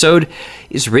episode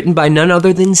is written by none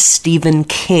other than Stephen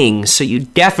King, so you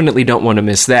definitely don't want to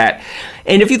miss that.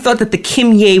 And if you thought that the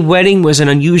Kim Ye wedding was an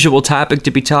unusual topic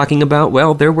to be talking about,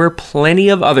 well, there were plenty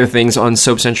of other things on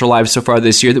Soap Central Live so far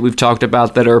this year that we've talked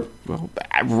about that are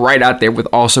right out there with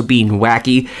also being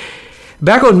wacky.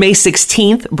 Back on May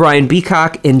 16th, Brian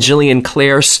Beacock and Gillian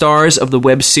Clare, stars of the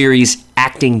web series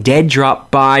Acting Dead, dropped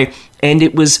by, and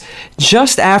it was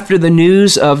just after the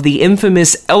news of the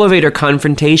infamous elevator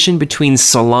confrontation between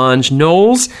Solange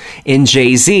Knowles and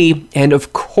Jay-Z, and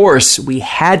of course, we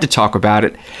had to talk about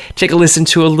it. Take a listen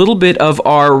to a little bit of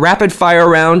our rapid-fire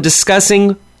round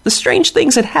discussing the strange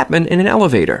things that happen in an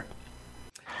elevator.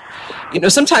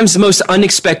 Sometimes the most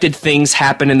unexpected things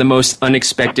happen in the most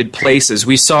unexpected places.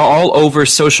 We saw all over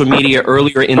social media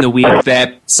earlier in the week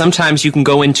that sometimes you can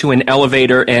go into an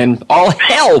elevator and all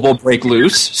hell will break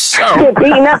loose. So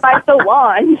beaten up by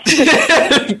Solange.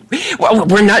 Well,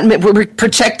 we're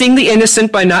protecting the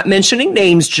innocent by not mentioning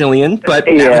names, Jillian, but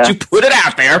now that you put it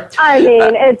out there. I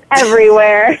mean, it's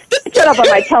everywhere. Shut up on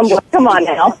my Tumblr. Come on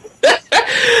now.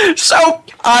 So,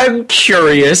 I'm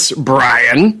curious,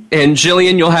 Brian, and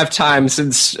Jillian, you'll have time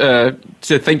since to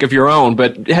think of your own,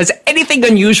 but has anything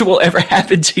unusual ever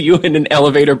happened to you in an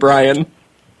elevator, Brian?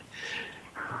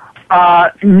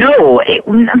 No.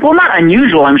 Well, not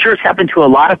unusual. I'm sure it's happened to a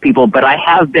lot of people, but I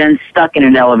have been stuck in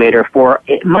an elevator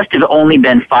it must have only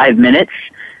been 5 minutes,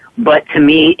 but to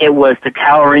me, it was the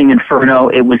towering inferno.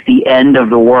 It was the end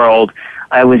of the world.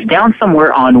 I was down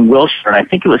somewhere on Wilshire, I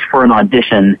think it was for an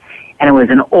audition, and it was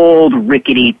an old,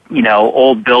 rickety,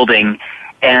 old building,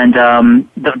 and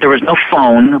there was no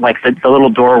phone, like the little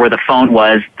door where the phone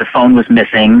was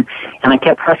missing, and I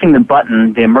kept pressing the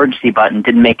button, the emergency button,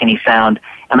 didn't make any sound,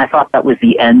 and I thought that was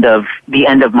the end of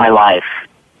my life.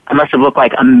 I must have looked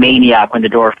like a maniac when the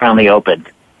door finally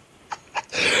opened.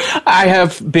 I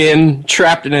have been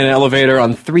trapped in an elevator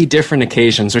on 3 different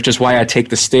occasions, which is why I take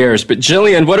the stairs. But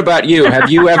Jillian, what about you? Have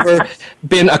you ever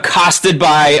been accosted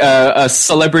by a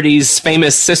celebrity's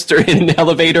famous sister in an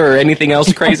elevator or anything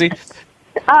else crazy?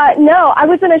 No, I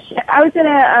was in a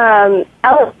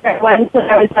elevator once when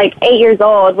I was like 8 years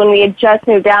old when we had just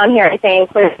moved down here, I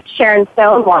think, with Sharon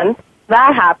Stone once.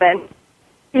 That happened.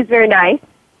 She was very nice.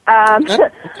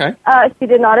 Okay. She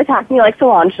did not attack me like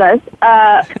Solange does.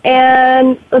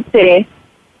 And let's see.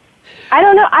 I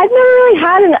don't know. I've never really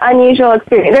had an unusual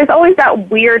experience. There's always that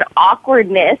weird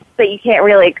awkwardness that you can't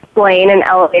really explain in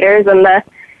elevators, and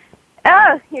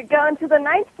you're going to the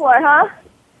 9th floor, huh?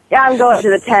 Yeah, I'm going to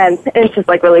the 10th. It's just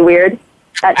like really weird.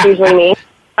 That's usually me.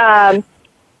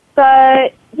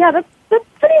 But yeah, that's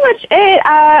pretty much it.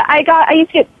 I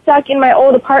used to get stuck in my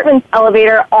old apartment's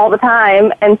elevator all the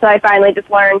time, and so I finally just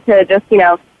learned to just,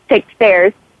 take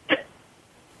stairs.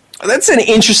 That's an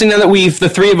interesting, now that the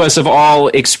three of us have all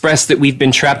expressed that we've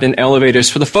been trapped in elevators.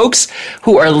 For the folks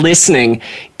who are listening,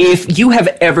 if you have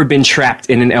ever been trapped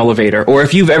in an elevator, or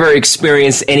if you've ever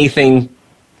experienced anything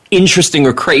interesting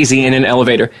or crazy in an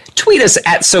elevator, tweet us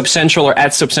at Soap Central or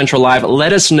at Soap Central Live.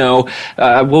 Let us know.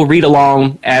 We'll read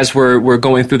along as we're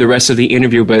going through the rest of the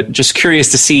interview, but just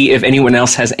curious to see if anyone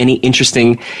else has any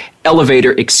interesting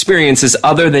elevator experiences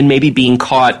other than maybe being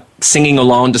caught singing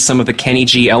along to some of the Kenny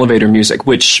G elevator music,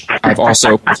 which I've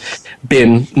also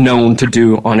been known to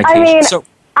do on occasion.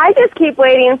 I just keep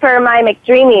waiting for my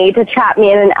McDreamy to trap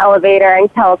me in an elevator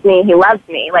and tells me he loves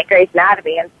me, like Grey's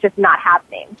Anatomy, and it's just not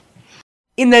happening.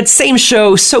 In that same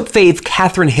show, Soap fave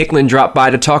Catherine Hicklin dropped by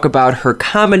to talk about her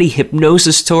comedy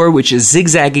Hypnosis tour, which is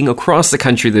zigzagging across the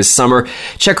country this summer.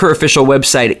 Check her official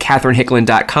website at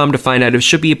catherinehicklin.com to find out if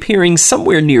she'll be appearing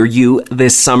somewhere near you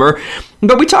this summer.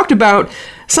 But we talked about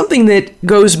something that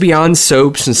goes beyond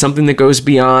soaps and something that goes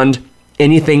beyond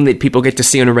anything that people get to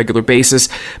see on a regular basis.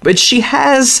 But she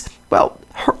has,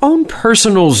 her own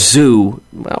personal zoo.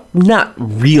 Well, not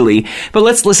really. But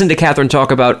let's listen to Catherine talk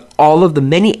about all of the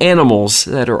many animals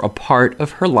that are a part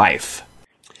of her life.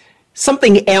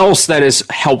 Something else that is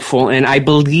helpful, and I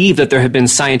believe that there have been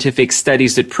scientific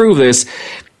studies that prove this,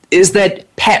 is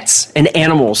that pets and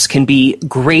animals can be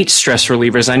great stress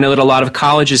relievers. I know that a lot of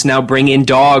colleges now bring in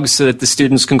dogs so that the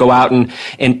students can go out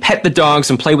and pet the dogs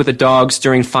and play with the dogs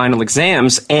during final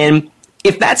exams. And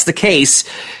if that's the case,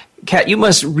 Kat, you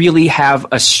must really have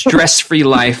a stress-free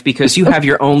life because you have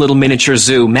your own little miniature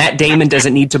zoo. Matt Damon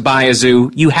doesn't need to buy a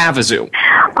zoo. You have a zoo.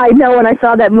 I know. When I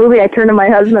saw that movie, I turned to my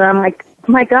husband and I'm like,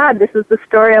 oh my God, this is the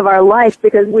story of our life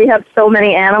because we have so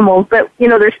many animals. But,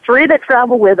 there's 3 that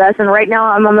travel with us, and right now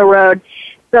I'm on the road.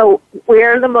 So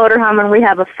we're the motorhome, and we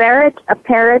have a ferret, a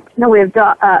parrot. No, we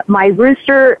have my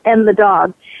rooster and the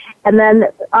dog, and then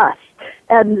us.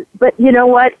 But you know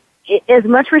what? As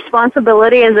much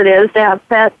responsibility as it is to have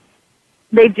pets,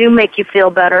 they do make you feel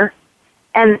better.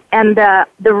 And the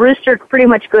rooster pretty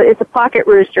much good. It's a pocket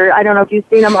rooster. I don't know if you've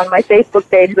seen him on my Facebook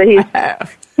page, but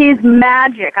he's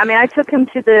magic. I mean, I took him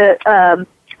to the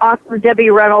Debbie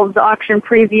Reynolds auction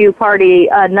preview party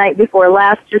night before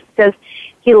last, just because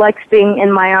he likes being in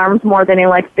my arms more than he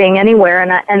likes being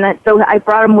anywhere. So I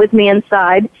brought him with me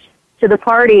inside to the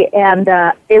party, and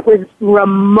it was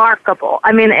remarkable.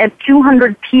 I mean, at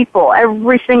 200 people,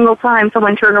 every single time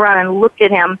someone turned around and looked at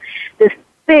him, this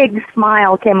big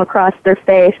smile came across their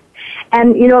face.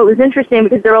 And, it was interesting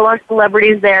because there were a lot of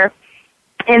celebrities there,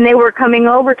 and they were coming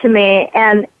over to me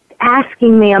and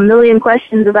asking me a million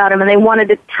questions about him, and they wanted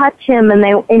to touch him, and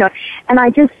and I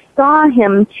just saw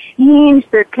him change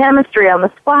their chemistry on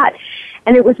the spot,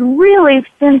 and it was really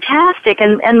fantastic.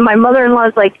 And my mother-in-law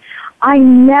is like, I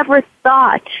never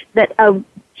thought that a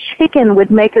chicken would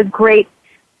make a great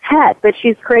pet, but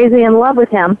she's crazy in love with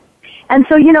him. And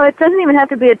so, it doesn't even have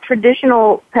to be a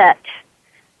traditional pet.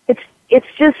 It's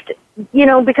just,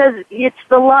 because it's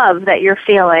the love that you're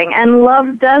feeling, and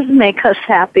love does make us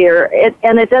happier.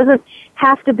 And it doesn't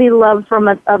have to be love from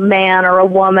a man or a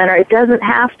woman, or it doesn't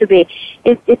have to be.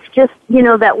 It's just,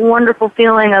 that wonderful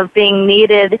feeling of being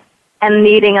needed and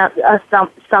needing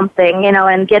something,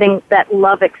 and getting that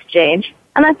love exchange.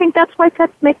 And I think that's why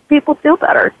pets make people feel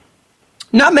better.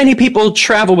 Not many people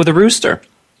travel with a rooster.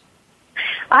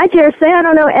 I dare say I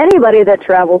don't know anybody that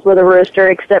travels with a rooster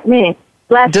except me.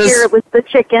 Last year it was the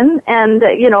chicken, and,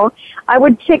 I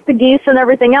would take the geese and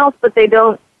everything else, but they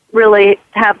don't really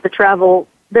have the travel.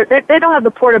 They don't have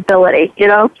the portability,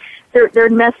 They're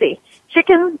messy.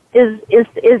 Chicken is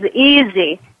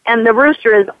easy. And the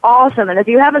rooster is awesome. And if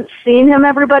you haven't seen him,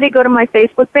 everybody, go to my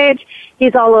Facebook page.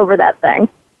 He's all over that thing.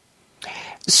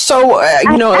 So,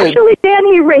 Actually, Dan,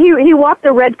 he walked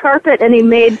the red carpet and he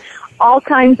made all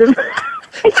kinds of...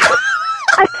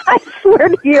 I swear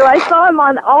to you, I saw him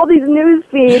on all these news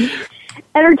feeds.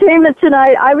 Entertainment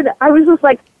Tonight. I was just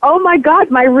like, oh my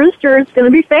God, my rooster is going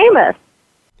to be famous.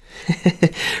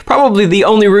 Probably the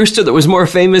only rooster that was more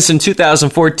famous in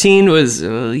 2014 was,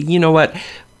 you know what?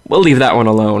 We'll leave that one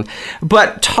alone.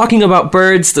 But talking about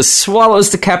birds, the swallows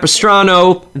to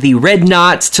Capistrano, the red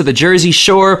knots to the Jersey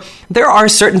Shore, there are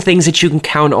certain things that you can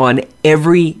count on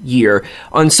every year.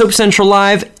 On Soap Central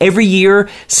Live, every year,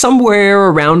 somewhere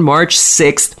around March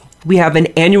 6th, we have an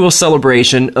annual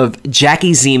celebration of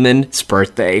Jackie Zeman's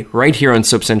birthday right here on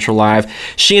Soap Central Live.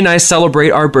 She and I celebrate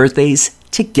our birthdays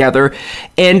together,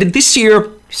 and this year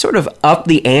sort of upped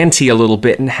the ante a little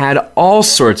bit and had all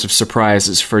sorts of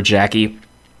surprises for Jackie.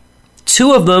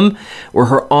 Two of them were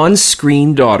her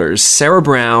on-screen daughters, Sarah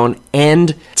Brown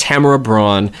and Tamara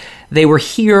Braun. They were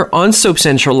here on Soap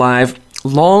Central Live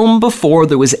long before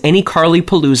there was any Carly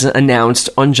Palooza announced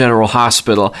on General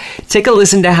Hospital. Take a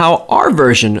listen to how our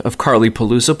version of Carly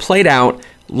Palooza played out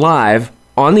live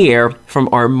on the air from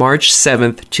our March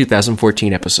 7th,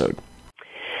 2014 episode.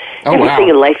 Oh, everything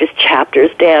in life is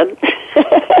chapters, Dan.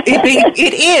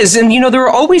 It is. And, there are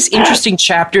always interesting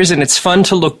chapters, and it's fun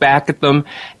to look back at them.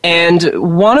 And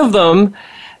one of them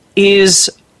is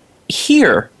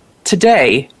here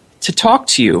today to talk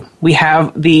to you. We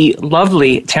have the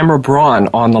lovely Tamara Braun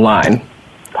on the line.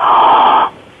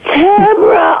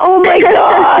 Tamara, oh, my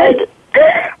God.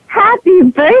 Happy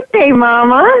birthday,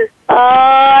 Mama.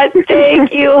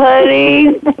 Thank you,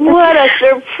 honey. What a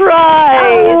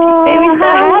surprise. Baby's so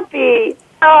happy.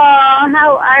 Oh,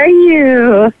 how are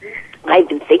you? I've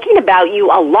been thinking about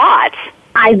you a lot.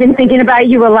 I've been thinking about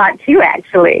you a lot, too,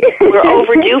 actually. We're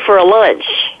overdue for a lunch.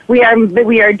 We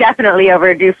are definitely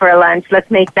overdue for a lunch.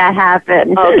 Let's make that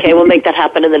happen. Okay, we'll make that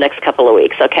happen in the next couple of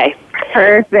weeks, okay?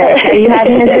 Perfect. Are you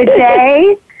having a good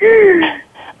day?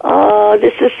 Oh,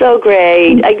 this is so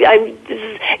great.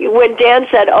 When Dan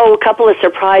said, a couple of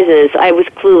surprises, I was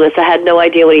clueless. I had no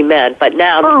idea what he meant. But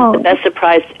now, this is the best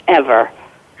surprise ever.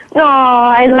 Oh,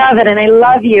 I love it, and I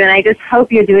love you, and I just hope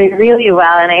you're doing really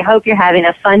well, and I hope you're having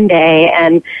a fun day,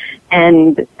 and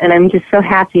I'm just so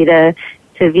happy to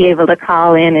be able to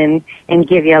call in and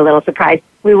give you a little surprise.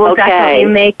 We will definitely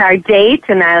make our date,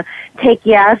 and I'll take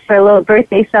you out for a little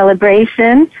birthday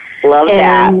celebration. Love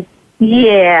that.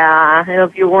 Yeah, it'll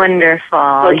be wonderful.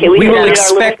 Okay, we will expect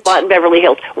our little spot in Beverly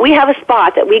Hills. We have a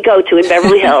spot that we go to in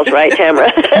Beverly Hills, right,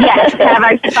 Tamara? Yes, have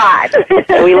our spot.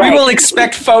 We will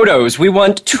expect photos. We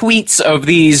want tweets of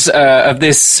these of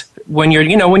this when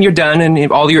you're done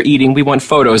and all you're eating. We want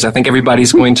photos. I think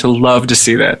everybody's going to love to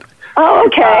see that. Oh,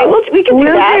 okay. Well, we can do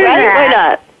that,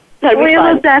 right? Why not? We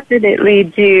will definitely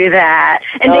do that.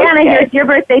 And Diana, here's your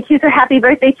birthday too, so happy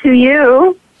birthday to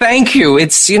you. Thank you.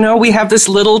 It's, we have this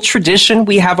little tradition.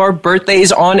 We have our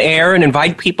birthdays on air and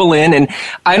invite people in, and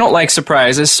I don't like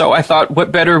surprises, so I thought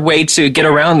what better way to get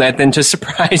around that than to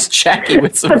surprise Jackie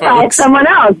with some Surprise someone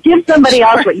else. Give somebody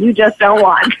else what you just don't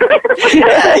want.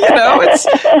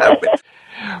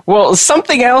 Well,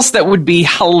 something else that would be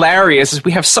hilarious is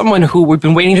we have someone who we've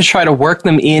been waiting to try to work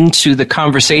them into the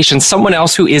conversation, someone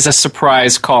else who is a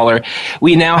surprise caller.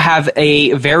 We now have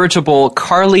a veritable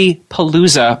Carly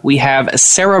Palooza. We have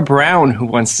Sarah Brown who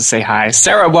wants to say hi.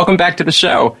 Sarah, welcome back to the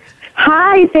show.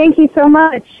 Hi, thank you so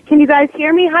much. Can you guys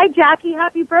hear me? Hi, Jackie.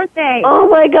 Happy birthday. Oh,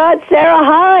 my God, Sarah,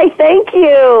 hi. Thank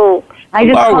you. I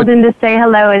just called in to say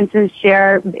hello and to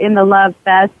share in the Love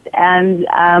Fest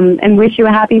and wish you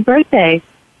a happy birthday.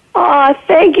 Oh,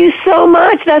 thank you so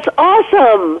much. That's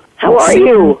awesome. How are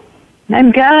you?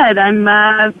 I'm good. I'm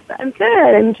good.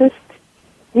 I'm just,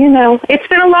 it's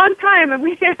been a long time.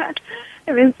 I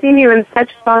haven't seen you in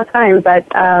such a long time, but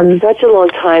such a long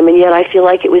time, and yet I feel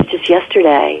like it was just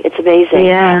yesterday. It's amazing.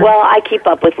 Yeah. Well, I keep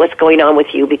up with what's going on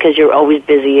with you because you're always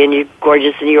busy and you're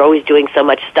gorgeous and you're always doing so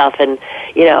much stuff, and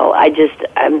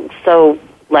I'm so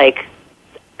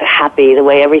happy the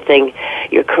way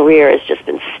your career has just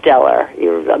been stellar.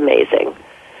 You're amazing.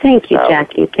 Thank you,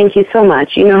 Jackie. Thank you so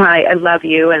much. You know how I love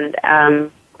you, and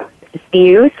to see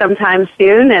you sometime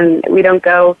soon, and we don't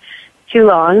go too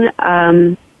long.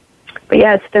 But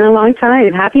yeah, it's been a long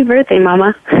time. Happy birthday,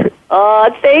 Mama. Oh,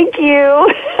 thank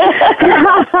you.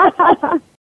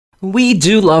 We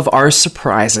do love our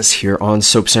surprises here on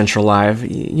Soap Central Live.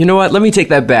 You know what? Let me take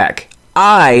that back.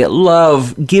 I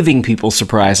love giving people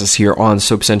surprises here on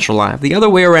Soap Central Live. The other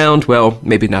way around, well,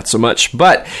 maybe not so much.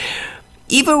 But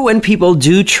even when people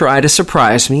do try to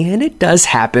surprise me, and it does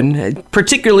happen,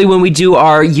 particularly when we do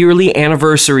our yearly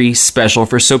anniversary special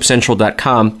for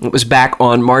SoapCentral.com, it was back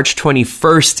on March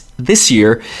 21st this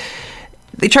year,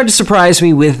 they tried to surprise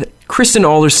me with Kristen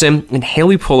Alderson and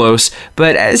Haley Poulos,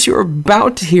 but as you're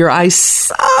about to hear, I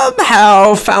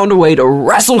somehow found a way to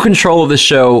wrestle control of the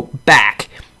show back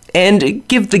and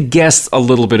give the guests a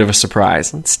little bit of a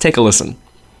surprise. Let's take a listen.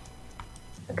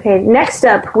 Okay, next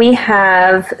up we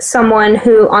have someone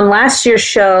who on last year's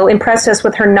show impressed us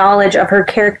with her knowledge of her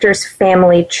character's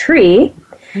family tree.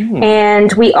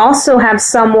 And we also have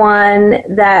someone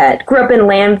that grew up in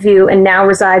Lambview and now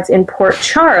resides in Port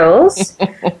Charles.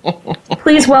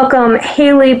 Please welcome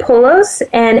Haley Poulos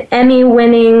and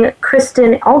Emmy-winning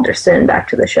Kristen Alderson back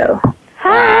to the show.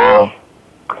 Hi.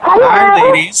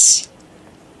 Hi, ladies.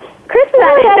 Kristen,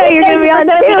 I didn't know you were going to be on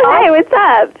the show. Hey, what's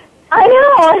up? I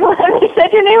know. When you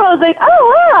said your name, I was like, oh,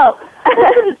 wow.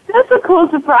 That's a cool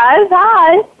surprise.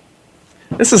 Hi.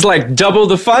 This is like double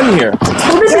the fun here.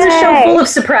 Well, this is a show full of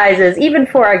surprises, even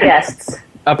for our guests.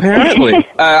 Apparently.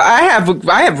 I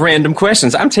have random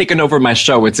questions. I'm taking over my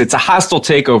show. It's a hostile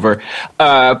takeover.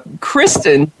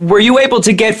 Kristen, were you able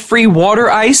to get free water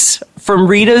ice from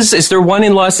Rita's? Is there one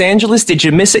in Los Angeles? Did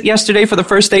you miss it yesterday for the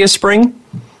first day of spring?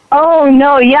 Oh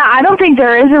no, yeah, I don't think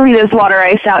there is a Rita's water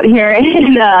ice out here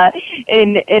in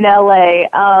LA.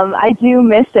 I do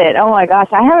miss it. Oh my gosh,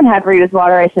 I haven't had Rita's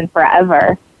water ice in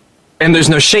forever. And there's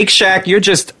no Shake Shack. You're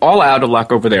just all out of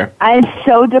luck over there. I'm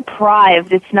so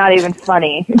deprived. It's not even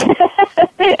funny.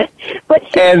 But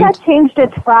Shake Shack changed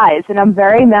its fries, and I'm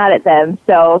very mad at them.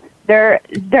 So they're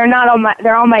not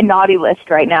on my naughty list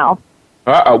right now.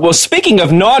 Well, speaking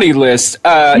of naughty list,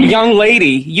 young lady,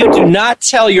 you do not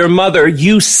tell your mother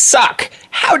you suck.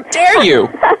 How dare you?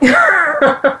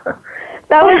 That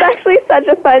was actually such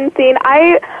a fun scene.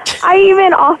 I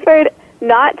even offered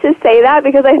not to say that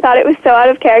because I thought it was so out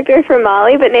of character for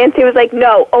Molly, but Nancy was like,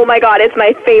 no, oh my God, it's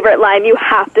my favorite line. You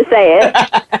have to say it.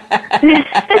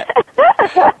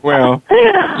 Well,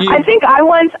 I think I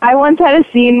once had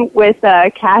a scene with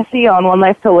Cassie on One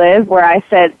Life to Live where I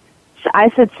said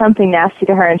something nasty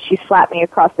to her and she slapped me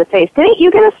across the face. Didn't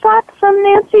you get a slap from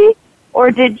Nancy?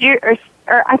 Or did you? Or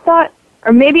I thought,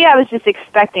 or maybe I was just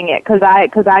expecting it because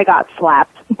I got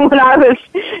slapped when I was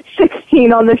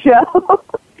 16 on the show.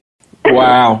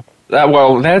 Wow.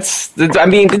 Well, I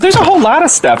mean, there's a whole lot of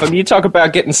stuff. I mean, you talk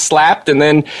about getting slapped, and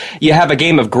then you have a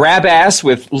game of grab ass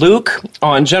with Luke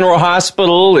on General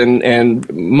Hospital, and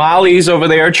Molly's over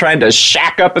there trying to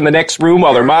shack up in the next room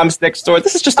while their mom's next door.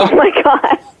 This is just oh my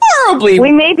God. Horribly.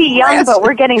 We may be young, but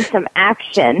we're getting some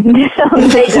action.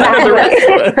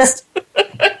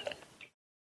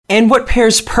 And what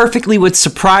pairs perfectly with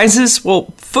surprises?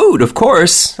 Well, food, of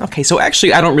course. Okay, so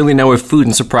actually, I don't really know if food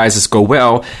and surprises go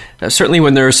well. Certainly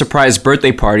when there are surprise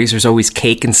birthday parties, there's always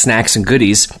cake and snacks and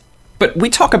goodies. But we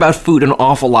talk about food an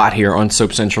awful lot here on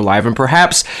Soap Central Live, and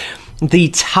perhaps the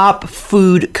top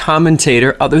food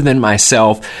commentator, other than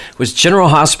myself, was General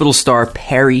Hospital star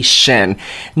Perry Shen.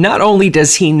 Not only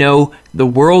does he know the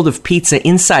world of pizza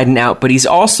inside and out, but he's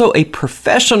also a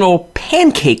professional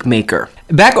pancake maker.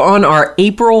 Back on our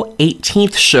April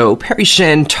 18th show, Perry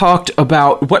Shen talked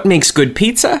about what makes good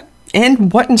pizza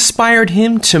and what inspired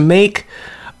him to make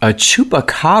a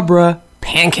chupacabra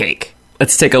pancake.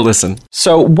 Let's take a listen.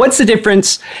 So what's the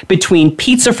difference between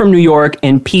pizza from New York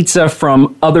and pizza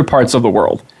from other parts of the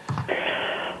world?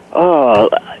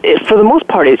 For the most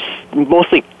part, it's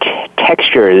mostly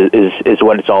texture is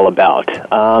what it's all about.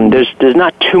 There's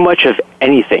not too much of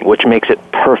anything, which makes it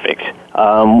perfect.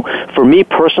 For me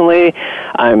personally,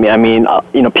 I mean,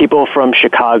 people from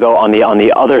Chicago on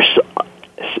the other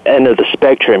end of the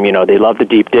spectrum, they love the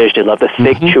deep dish, they love the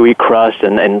thick, chewy crust,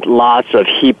 and lots of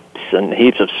heaps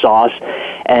of sauce.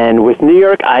 And with New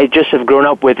York, I just have grown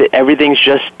up with it. Everything's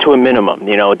just to a minimum.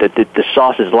 The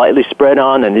sauce is lightly spread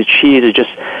on, and the cheese is just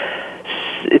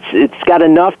it's got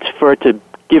enough for it to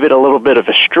give it a little bit of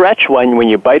a stretch when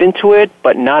you bite into it,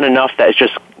 but not enough that it's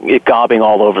just gobbing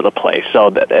all over the place. So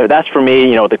that's for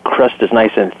me. The crust is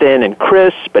nice and thin and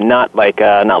crisp, but not like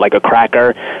a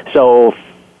cracker. So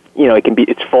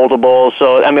it's foldable.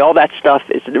 So I mean, all that stuff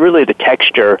is really the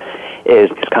texture is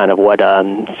kind of what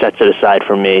sets it aside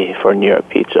for me for New York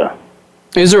pizza.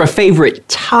 Is there a favorite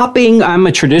topping? I'm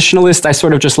a traditionalist. I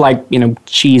sort of just like,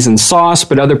 cheese and sauce,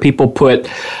 but other people put,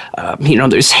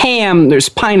 there's ham, there's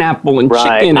pineapple and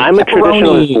chicken and I'm pepperoni. a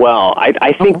traditionalist as well.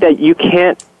 I think that you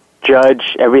can't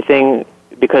judge everything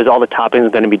because all the toppings are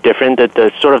going to be different. That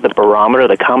the sort of the barometer,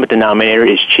 the common denominator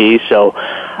is cheese. So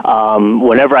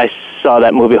whenever I saw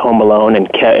that movie Home Alone and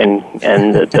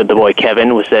the boy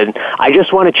Kevin was said, I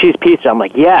just want a cheese pizza. I'm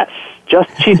like, yes.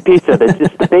 Just cheese pizza. That's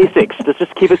just the basics. Let's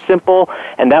just keep it simple,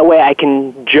 and that way I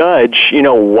can judge,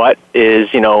 what is,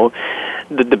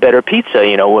 the better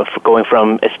pizza, going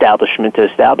from establishment to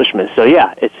establishment. So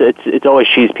yeah, it's always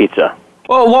cheese pizza.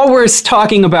 Well, while we're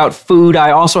talking about food,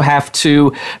 I also have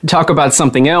to talk about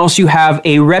something else. You have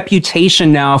a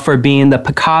reputation now for being the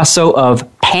Picasso of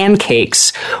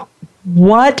pancakes.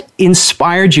 What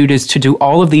inspired you to do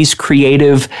all of these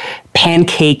creative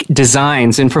pancake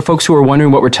designs? And for folks who are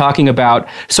wondering what we're talking about,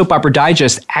 Soap Opera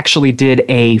Digest actually did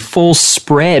a full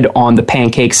spread on the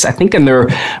pancakes, I think in their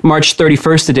March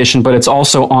 31st edition, but it's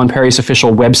also on Perry's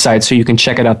official website, so you can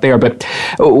check it out there. But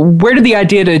where did the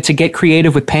idea to get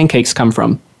creative with pancakes come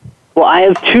from? Well, I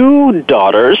have two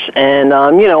daughters, and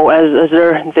as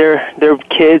they're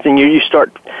kids, and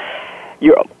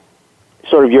you're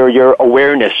sort of your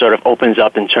awareness sort of opens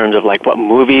up in terms of like what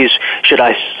movies should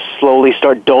I slowly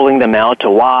start doling them out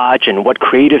to watch, and what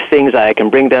creative things I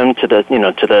can bring them to the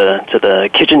to the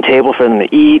kitchen table for them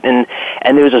to eat. And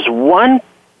there's this one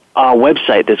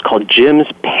website that's called Jim's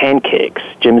Pancakes,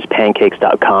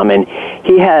 jimspancakes.com, and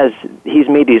he's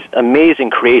made these amazing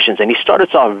creations, and he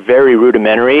starts off very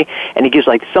rudimentary, and he gives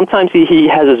like, sometimes he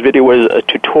has this video where a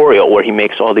tutorial where he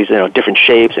makes all these different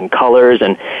shapes and colors,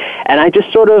 and I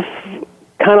just sort of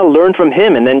kind of learned from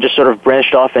him, and then just sort of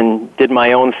branched off and did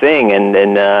my own thing, and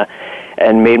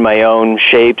made my own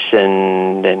shapes,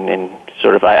 and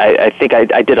sort of, I think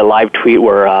I did a live tweet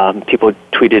where people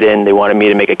tweeted in they wanted me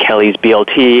to make a Kelly's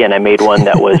BLT, and I made one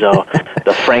that was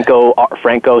the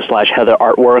Franco/Heather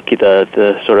artwork,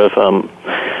 the sort of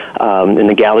in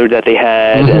the gallery that they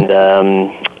had, and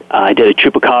I did a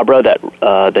chupacabra that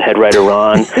the head writer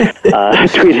Ron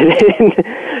tweeted in.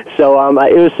 So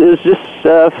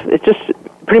it's just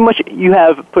pretty much, you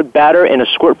have put batter in a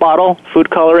squirt bottle,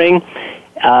 food coloring,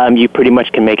 you pretty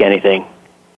much can make anything.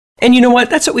 And you know what?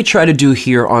 That's what we try to do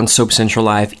here on Soap Central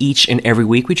Live each and every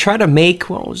week. We try to make,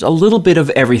 a little bit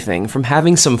of everything, from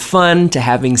having some fun to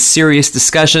having serious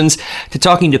discussions to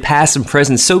talking to past and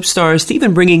present soap stars to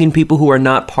even bringing in people who are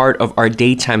not part of our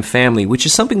daytime family, which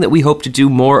is something that we hope to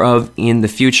do more of in the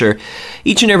future.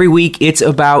 Each and every week, it's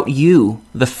about you,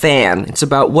 the fan. It's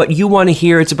about what you want to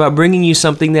hear. It's about bringing you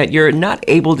something that you're not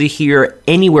able to hear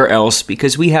anywhere else,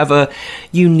 because we have a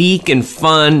unique and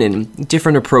fun and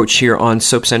different approach here on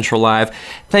Soap Central Live.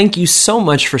 Thank you so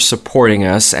much for supporting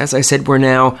us. As I said, we're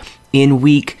now in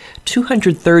week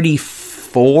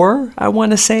 234, I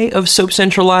want to say, of Soap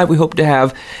Central Live. We hope to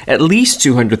have at least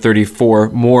 234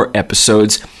 more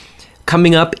episodes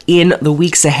coming up in the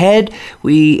weeks ahead.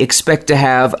 We expect to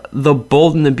have The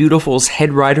Bold and the Beautiful's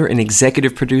head writer and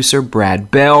executive producer,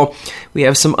 Brad Bell. We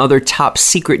have some other top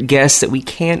secret guests that we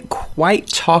can't quite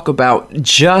talk about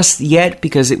just yet,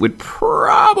 because it would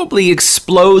probably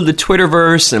explode the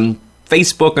Twitterverse and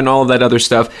Facebook and all of that other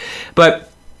stuff.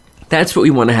 But that's what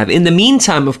we want to have. In the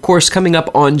meantime, of course, coming up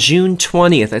on June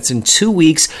 20th, that's in 2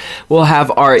 weeks, we'll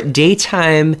have our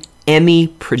daytime Emmy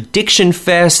Prediction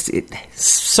Fest. It's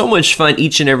so much fun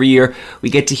each and every year. We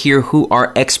get to hear who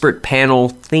our expert panel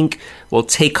think will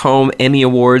take home Emmy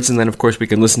Awards, and then, of course, we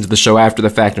can listen to the show after the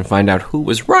fact and find out who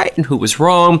was right and who was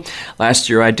wrong. Last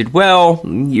year I did well.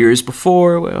 Years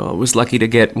before, I was lucky to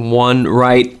get one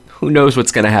right. Who knows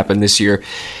what's going to happen this year?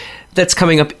 That's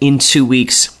coming up in 2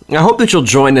 weeks. I hope that you'll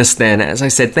join us then. As I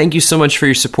said, thank you so much for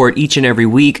your support each and every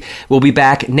week. We'll be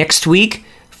back next week,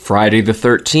 Friday the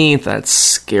 13th. That's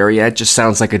scary. That just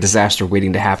sounds like a disaster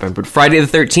waiting to happen. But Friday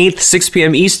the 13th, 6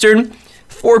 p.m. Eastern,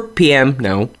 4 p.m.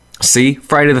 No. See,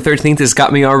 Friday the 13th has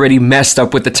got me already messed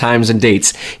up with the times and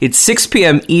dates. It's 6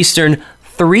 p.m. Eastern,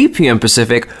 3 p.m.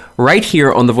 Pacific, right here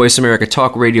on the Voice America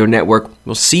Talk Radio Network.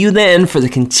 We'll see you then for the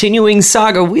continuing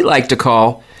saga we like to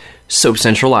call Soap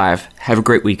Central Live. Have a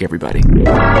great week, everybody.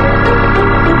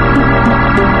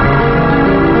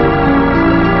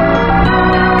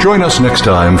 Join us next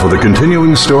time for the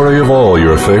continuing story of all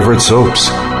your favorite soaps.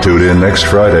 Tune in next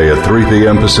Friday at 3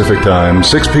 p.m. Pacific Time,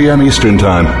 6 p.m. Eastern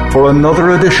Time for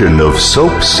another edition of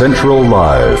Soap Central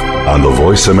Live on the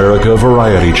Voice America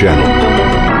Variety Channel.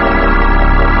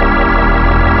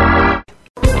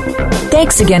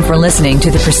 Thanks again for listening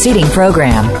to the preceding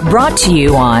program, brought to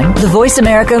you on the Voice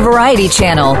America Variety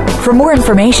Channel. For more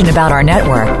information about our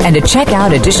network and to check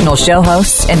out additional show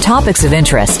hosts and topics of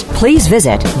interest, please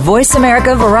visit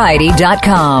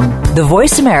VoiceAmericaVariety.com. The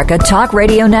Voice America Talk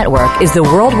Radio Network is the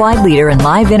worldwide leader in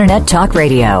live Internet talk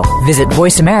radio. Visit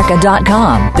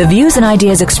VoiceAmerica.com. The views and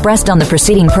ideas expressed on the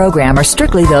preceding program are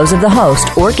strictly those of the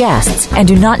host or guests and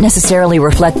do not necessarily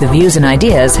reflect the views and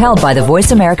ideas held by the Voice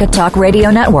America Talk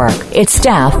Radio Network, its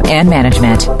staff, and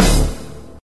management.